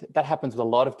 And that happens with a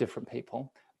lot of different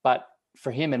people. But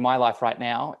for him in my life right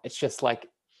now, it's just like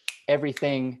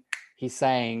everything he's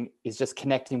saying is just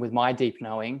connecting with my deep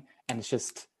knowing. And it's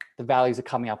just the values are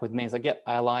coming up with me. It's like, yep,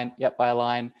 I align. Yep, I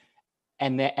align.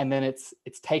 And then it's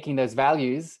taking those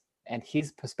values and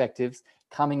his perspectives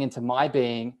coming into my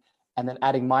being, and then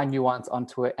adding my nuance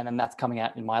onto it. And then that's coming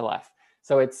out in my life.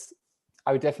 So I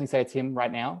would definitely say it's him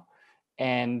right now.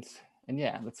 And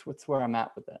yeah, that's where I'm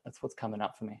at with it. That's what's coming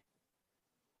up for me.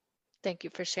 Thank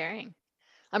you for sharing.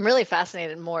 I'm really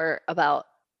fascinated more about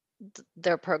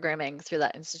their programming through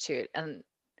that institute. And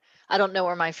I don't know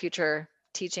where my future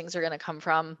teachings are going to come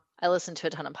from. I listen to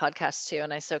a ton of podcasts too,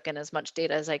 and I soak in as much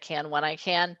data as I can when I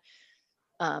can.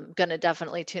 Going to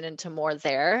definitely tune into more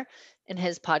there in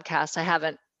his podcast. I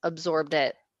haven't absorbed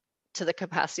it to the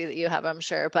capacity that you have, I'm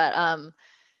sure. But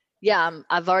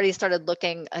I've already started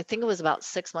looking. I think it was about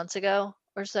 6 months ago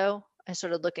or so. I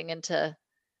started looking into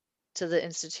the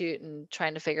institute and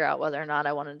trying to figure out whether or not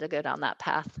I wanted to go down that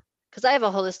path, because I have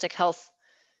a holistic health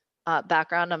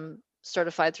background. I'm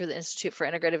certified through the Institute for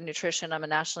Integrative Nutrition. I'm a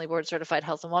nationally board certified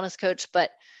health and wellness coach,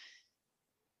 but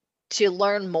to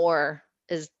learn more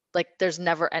is like, there's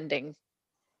never ending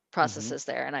processes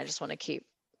there. And I just want to keep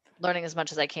learning as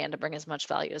much as I can to bring as much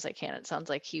value as I can. It sounds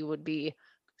like he would be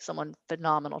someone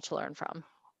phenomenal to learn from.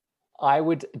 I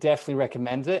would definitely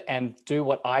recommend it, and do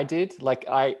what I did. Like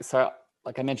I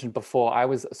mentioned before, I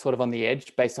was sort of on the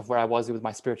edge based off where I was with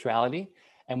my spirituality.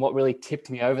 And what really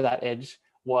tipped me over that edge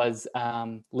was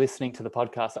listening to the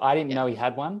podcast. I didn't know he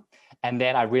had one. And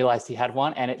then I realized he had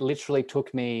one. And it literally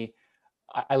took me,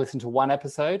 I listened to one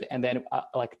episode, and then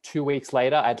like 2 weeks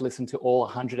later, I'd listened to all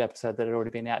 100 episodes that had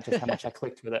already been out, just how much I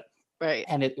clicked with it. Right.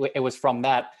 And it was from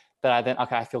that I then,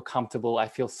 okay, I feel comfortable. I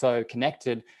feel so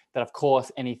connected that, of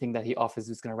course, anything that he offers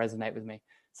is going to resonate with me.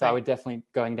 So I would definitely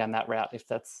going down that route if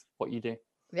that's what you do.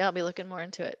 Yeah, I'll be looking more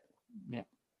into it. Yeah.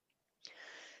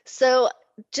 So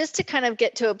just to kind of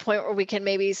get to a point where we can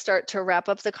maybe start to wrap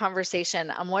up the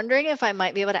conversation, I'm wondering if I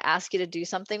might be able to ask you to do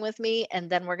something with me, and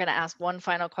then we're going to ask one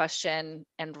final question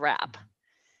and wrap.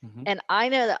 Mhm. And I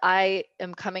know that I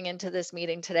am coming into this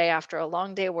meeting today after a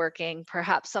long day working.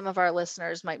 Perhaps some of our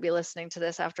listeners might be listening to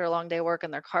this after a long day work in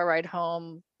their car ride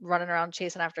home, running around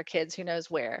chasing after kids, who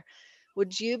knows where.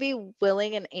 Would you be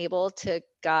willing and able to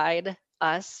guide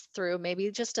us through maybe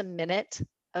just a minute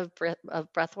of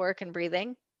breath work and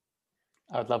breathing?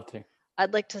 I would love to.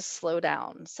 I'd like to slow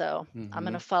down. So I'm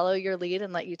going to Mhm. follow your lead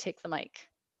and let you take the mic.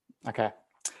 Okay.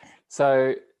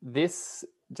 So this,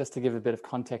 just to give a bit of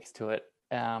context to it,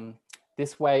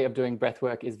 this way of doing breath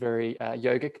work is very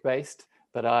yogic based,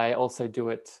 but I also do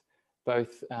it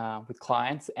both with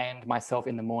clients and myself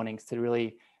in the mornings to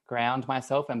really ground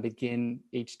myself and begin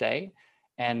each day.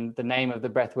 And the name of the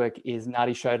breath work is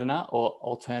Nadi Shodhana, or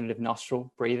alternative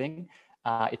nostril breathing.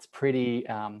 It's pretty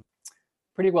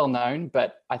well known,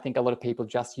 but I think a lot of people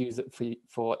just use it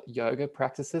for yoga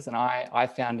practices. And I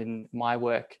found in my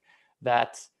work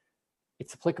that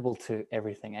it's applicable to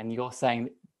everything. And you're saying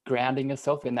grounding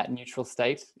yourself in that neutral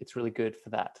state, it's really good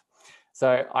for that.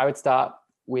 So I would start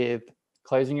with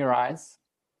closing your eyes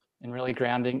and really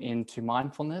grounding into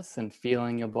mindfulness and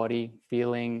feeling your body,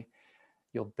 feeling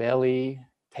your belly,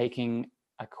 taking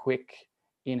a quick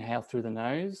inhale through the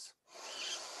nose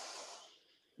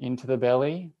into the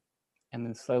belly, and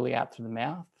then slowly out through the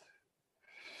mouth.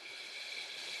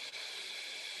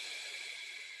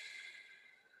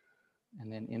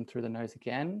 And then in through the nose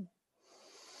again.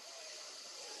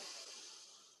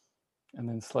 And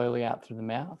then slowly out through the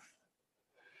mouth.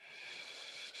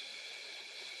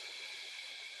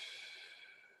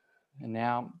 And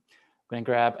now I'm going to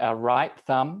grab our right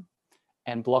thumb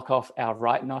and block off our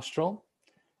right nostril.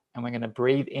 And we're going to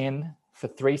breathe in for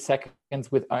 3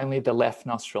 seconds with only the left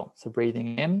nostril. So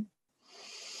breathing in,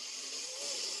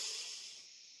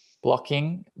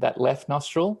 blocking that left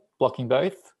nostril, blocking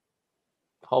both,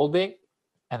 holding,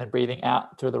 and then breathing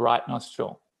out through the right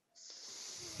nostril.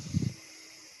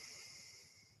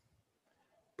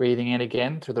 Breathing in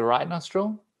again through the right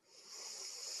nostril.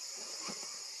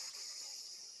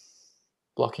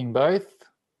 Blocking both.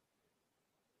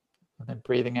 And then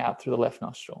breathing out through the left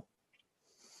nostril.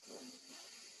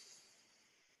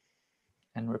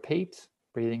 And repeat,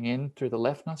 breathing in through the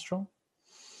left nostril.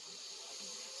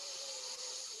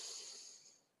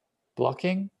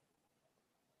 Blocking.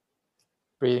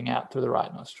 Breathing out through the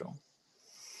right nostril.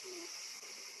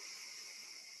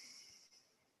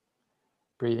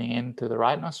 Breathing in through the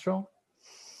right nostril.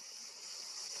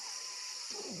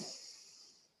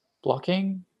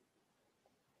 Blocking.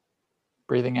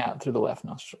 Breathing out through the left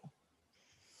nostril.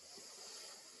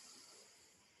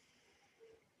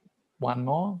 One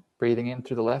more, breathing in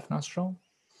through the left nostril.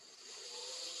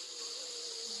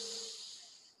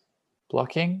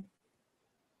 Blocking.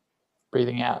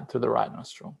 Breathing out through the right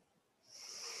nostril.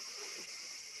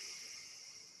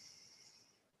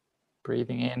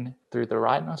 Breathing in through the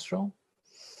right nostril.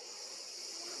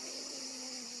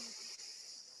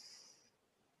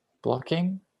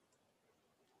 Blocking.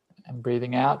 And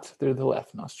breathing out through the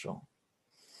left nostril.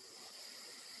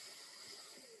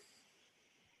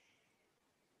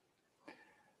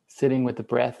 Sitting with the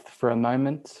breath for a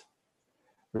moment.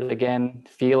 Really again,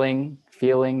 feeling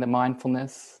the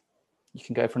mindfulness. You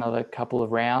can go for another couple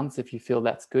of rounds if you feel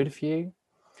that's good for you.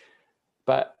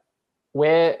 But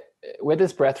where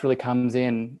this breath really comes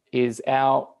in is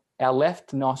our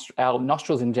left nostril, our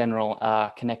nostrils in general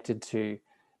are connected to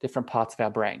different parts of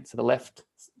our brain. So the left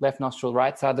nostril,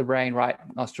 right side of the brain, right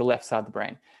nostril, left side of the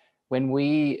brain. When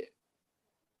we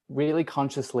really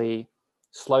consciously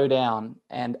slow down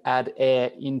and add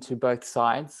air into both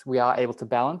sides, we are able to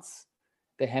balance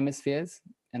the hemispheres,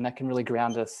 and that can really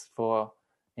ground us for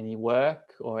any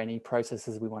work or any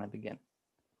processes we want to begin.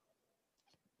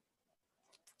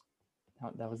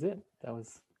 That was it.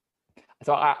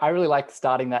 So I really like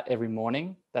starting that every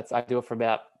morning. I do it for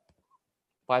about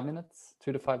 5 minutes,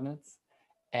 2 to 5 minutes.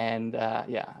 And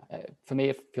for me,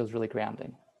 it feels really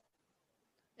grounding.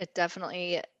 It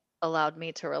definitely allowed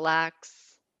me to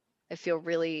relax. I feel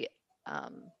really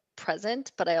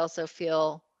present, but I also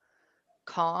feel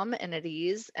calm and at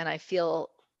ease. And I feel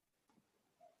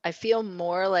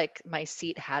more like my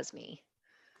seat has me.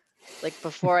 Like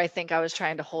before, I think I was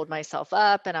trying to hold myself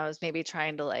up and I was maybe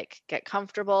trying to like get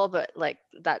comfortable, but like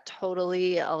that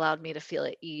totally allowed me to feel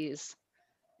at ease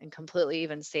and completely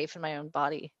even safe in my own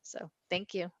body. So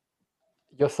thank you.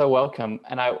 You're so welcome.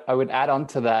 And I would add on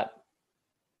to that,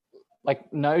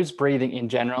 like nose breathing in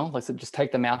general, let's just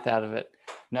take the mouth out of it.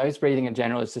 Nose breathing in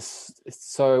general is it's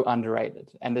so underrated.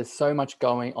 And there's so much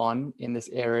going on in this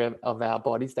area of our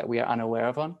bodies that we are unaware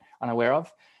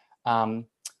of.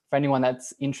 For anyone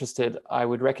that's interested, I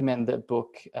would recommend the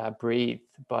book Breathe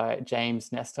by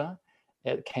James Nestor.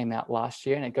 It came out last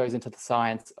year, and it goes into the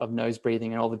science of nose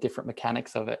breathing and all the different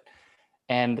mechanics of it.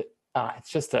 And it's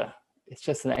just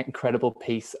an incredible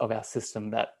piece of our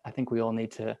system that I think we all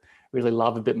need to really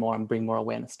love a bit more and bring more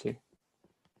awareness to.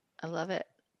 I love it.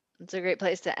 It's a great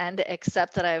place to end,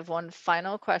 except that I have one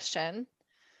final question,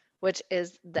 which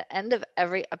is the end of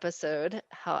every episode,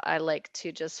 how I like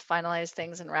to just finalize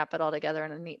things and wrap it all together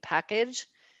in a neat package.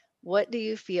 What do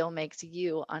you feel makes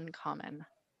you uncommon?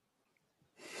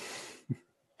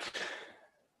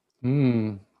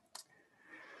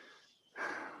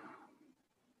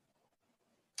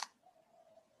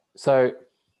 So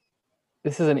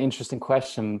this is an interesting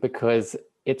question, because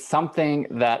it's something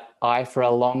that I, for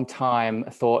a long time,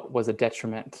 thought was a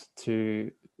detriment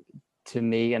to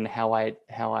me and how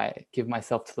I give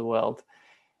myself to the world.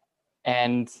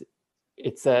 And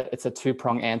it's a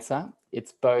two-pronged answer.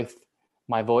 It's both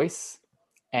my voice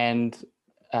and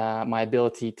my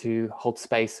ability to hold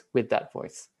space with that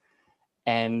voice.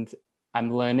 And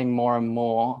I'm learning more and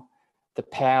more the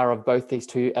power of both these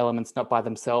two elements, not by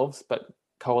themselves, but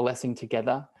coalescing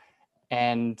together,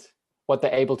 and what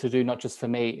they're able to do, not just for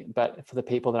me, but for the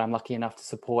people that I'm lucky enough to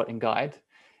support and guide.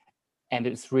 And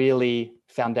it's really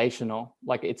foundational.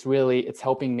 Like it's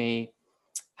helping me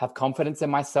have confidence in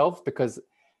myself, because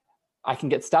I can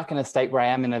get stuck in a state where I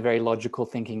am in a very logical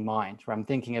thinking mind, where I'm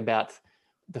thinking about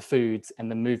the foods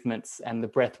and the movements and the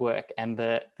breath work and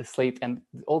the sleep and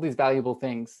all these valuable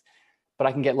things. But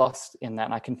I can get lost in that,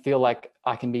 and I can feel like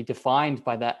I can be defined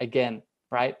by that again,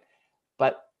 right?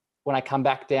 But when I come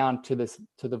back down to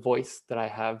the voice that I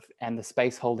have and the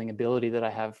space holding ability that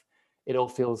I have, it all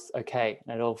feels okay.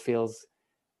 And it all feels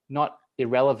not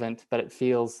irrelevant, but it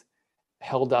feels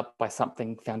held up by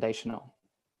something foundational.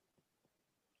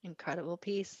 Incredible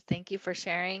piece. Thank you for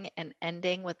sharing and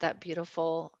ending with that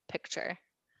beautiful picture.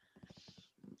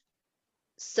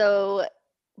 So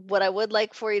what I would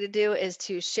like for you to do is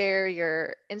to share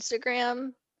your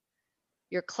Instagram,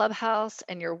 your Clubhouse,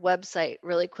 and your website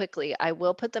really quickly. I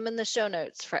will put them in the show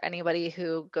notes for anybody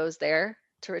who goes there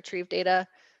to retrieve data.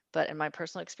 But in my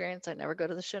personal experience, I never go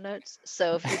to the show notes.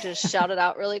 So if you just shout it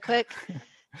out really quick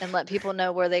and let people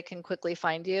know where they can quickly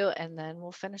find you, and then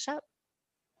we'll finish up.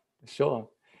 Sure.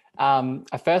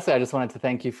 Firstly, I just wanted to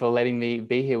thank you for letting me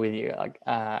be here with you.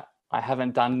 I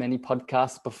haven't done many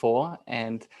podcasts before,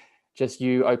 and just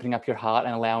you opening up your heart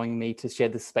and allowing me to share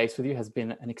this space with you has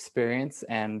been an experience,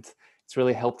 and it's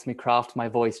really helped me craft my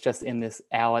voice just in this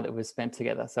hour that we've spent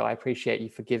together. So I appreciate you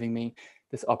for giving me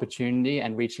this opportunity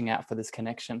and reaching out for this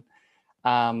connection.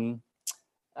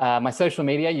 My social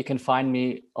media, you can find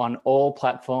me on all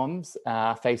platforms,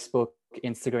 Facebook,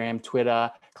 Instagram,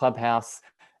 Twitter, Clubhouse,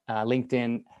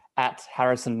 LinkedIn, at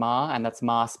Harrison Marr, and that's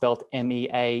Marr spelled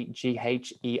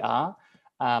MEAGHER.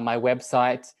 My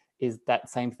website is that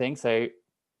same thing, so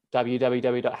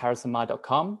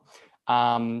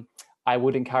www.harrisonmarr.com. I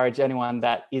would encourage anyone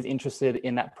that is interested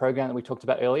in that program that we talked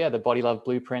about earlier, the Body Love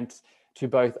Blueprint, to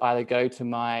both either go to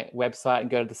my website and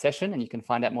go to the session, and you can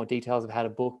find out more details of how to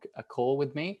book a call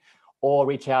with me, or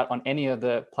reach out on any of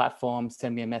the platforms,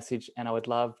 send me a message, and I would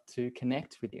love to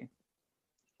connect with you.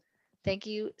 Thank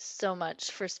you so much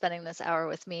for spending this hour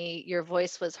with me. Your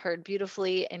voice was heard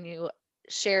beautifully, and you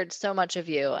shared so much of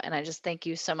you. And I just thank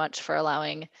you so much for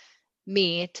allowing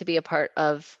me to be a part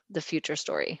of the future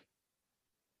story.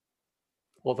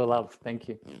 All the love. Thank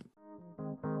you.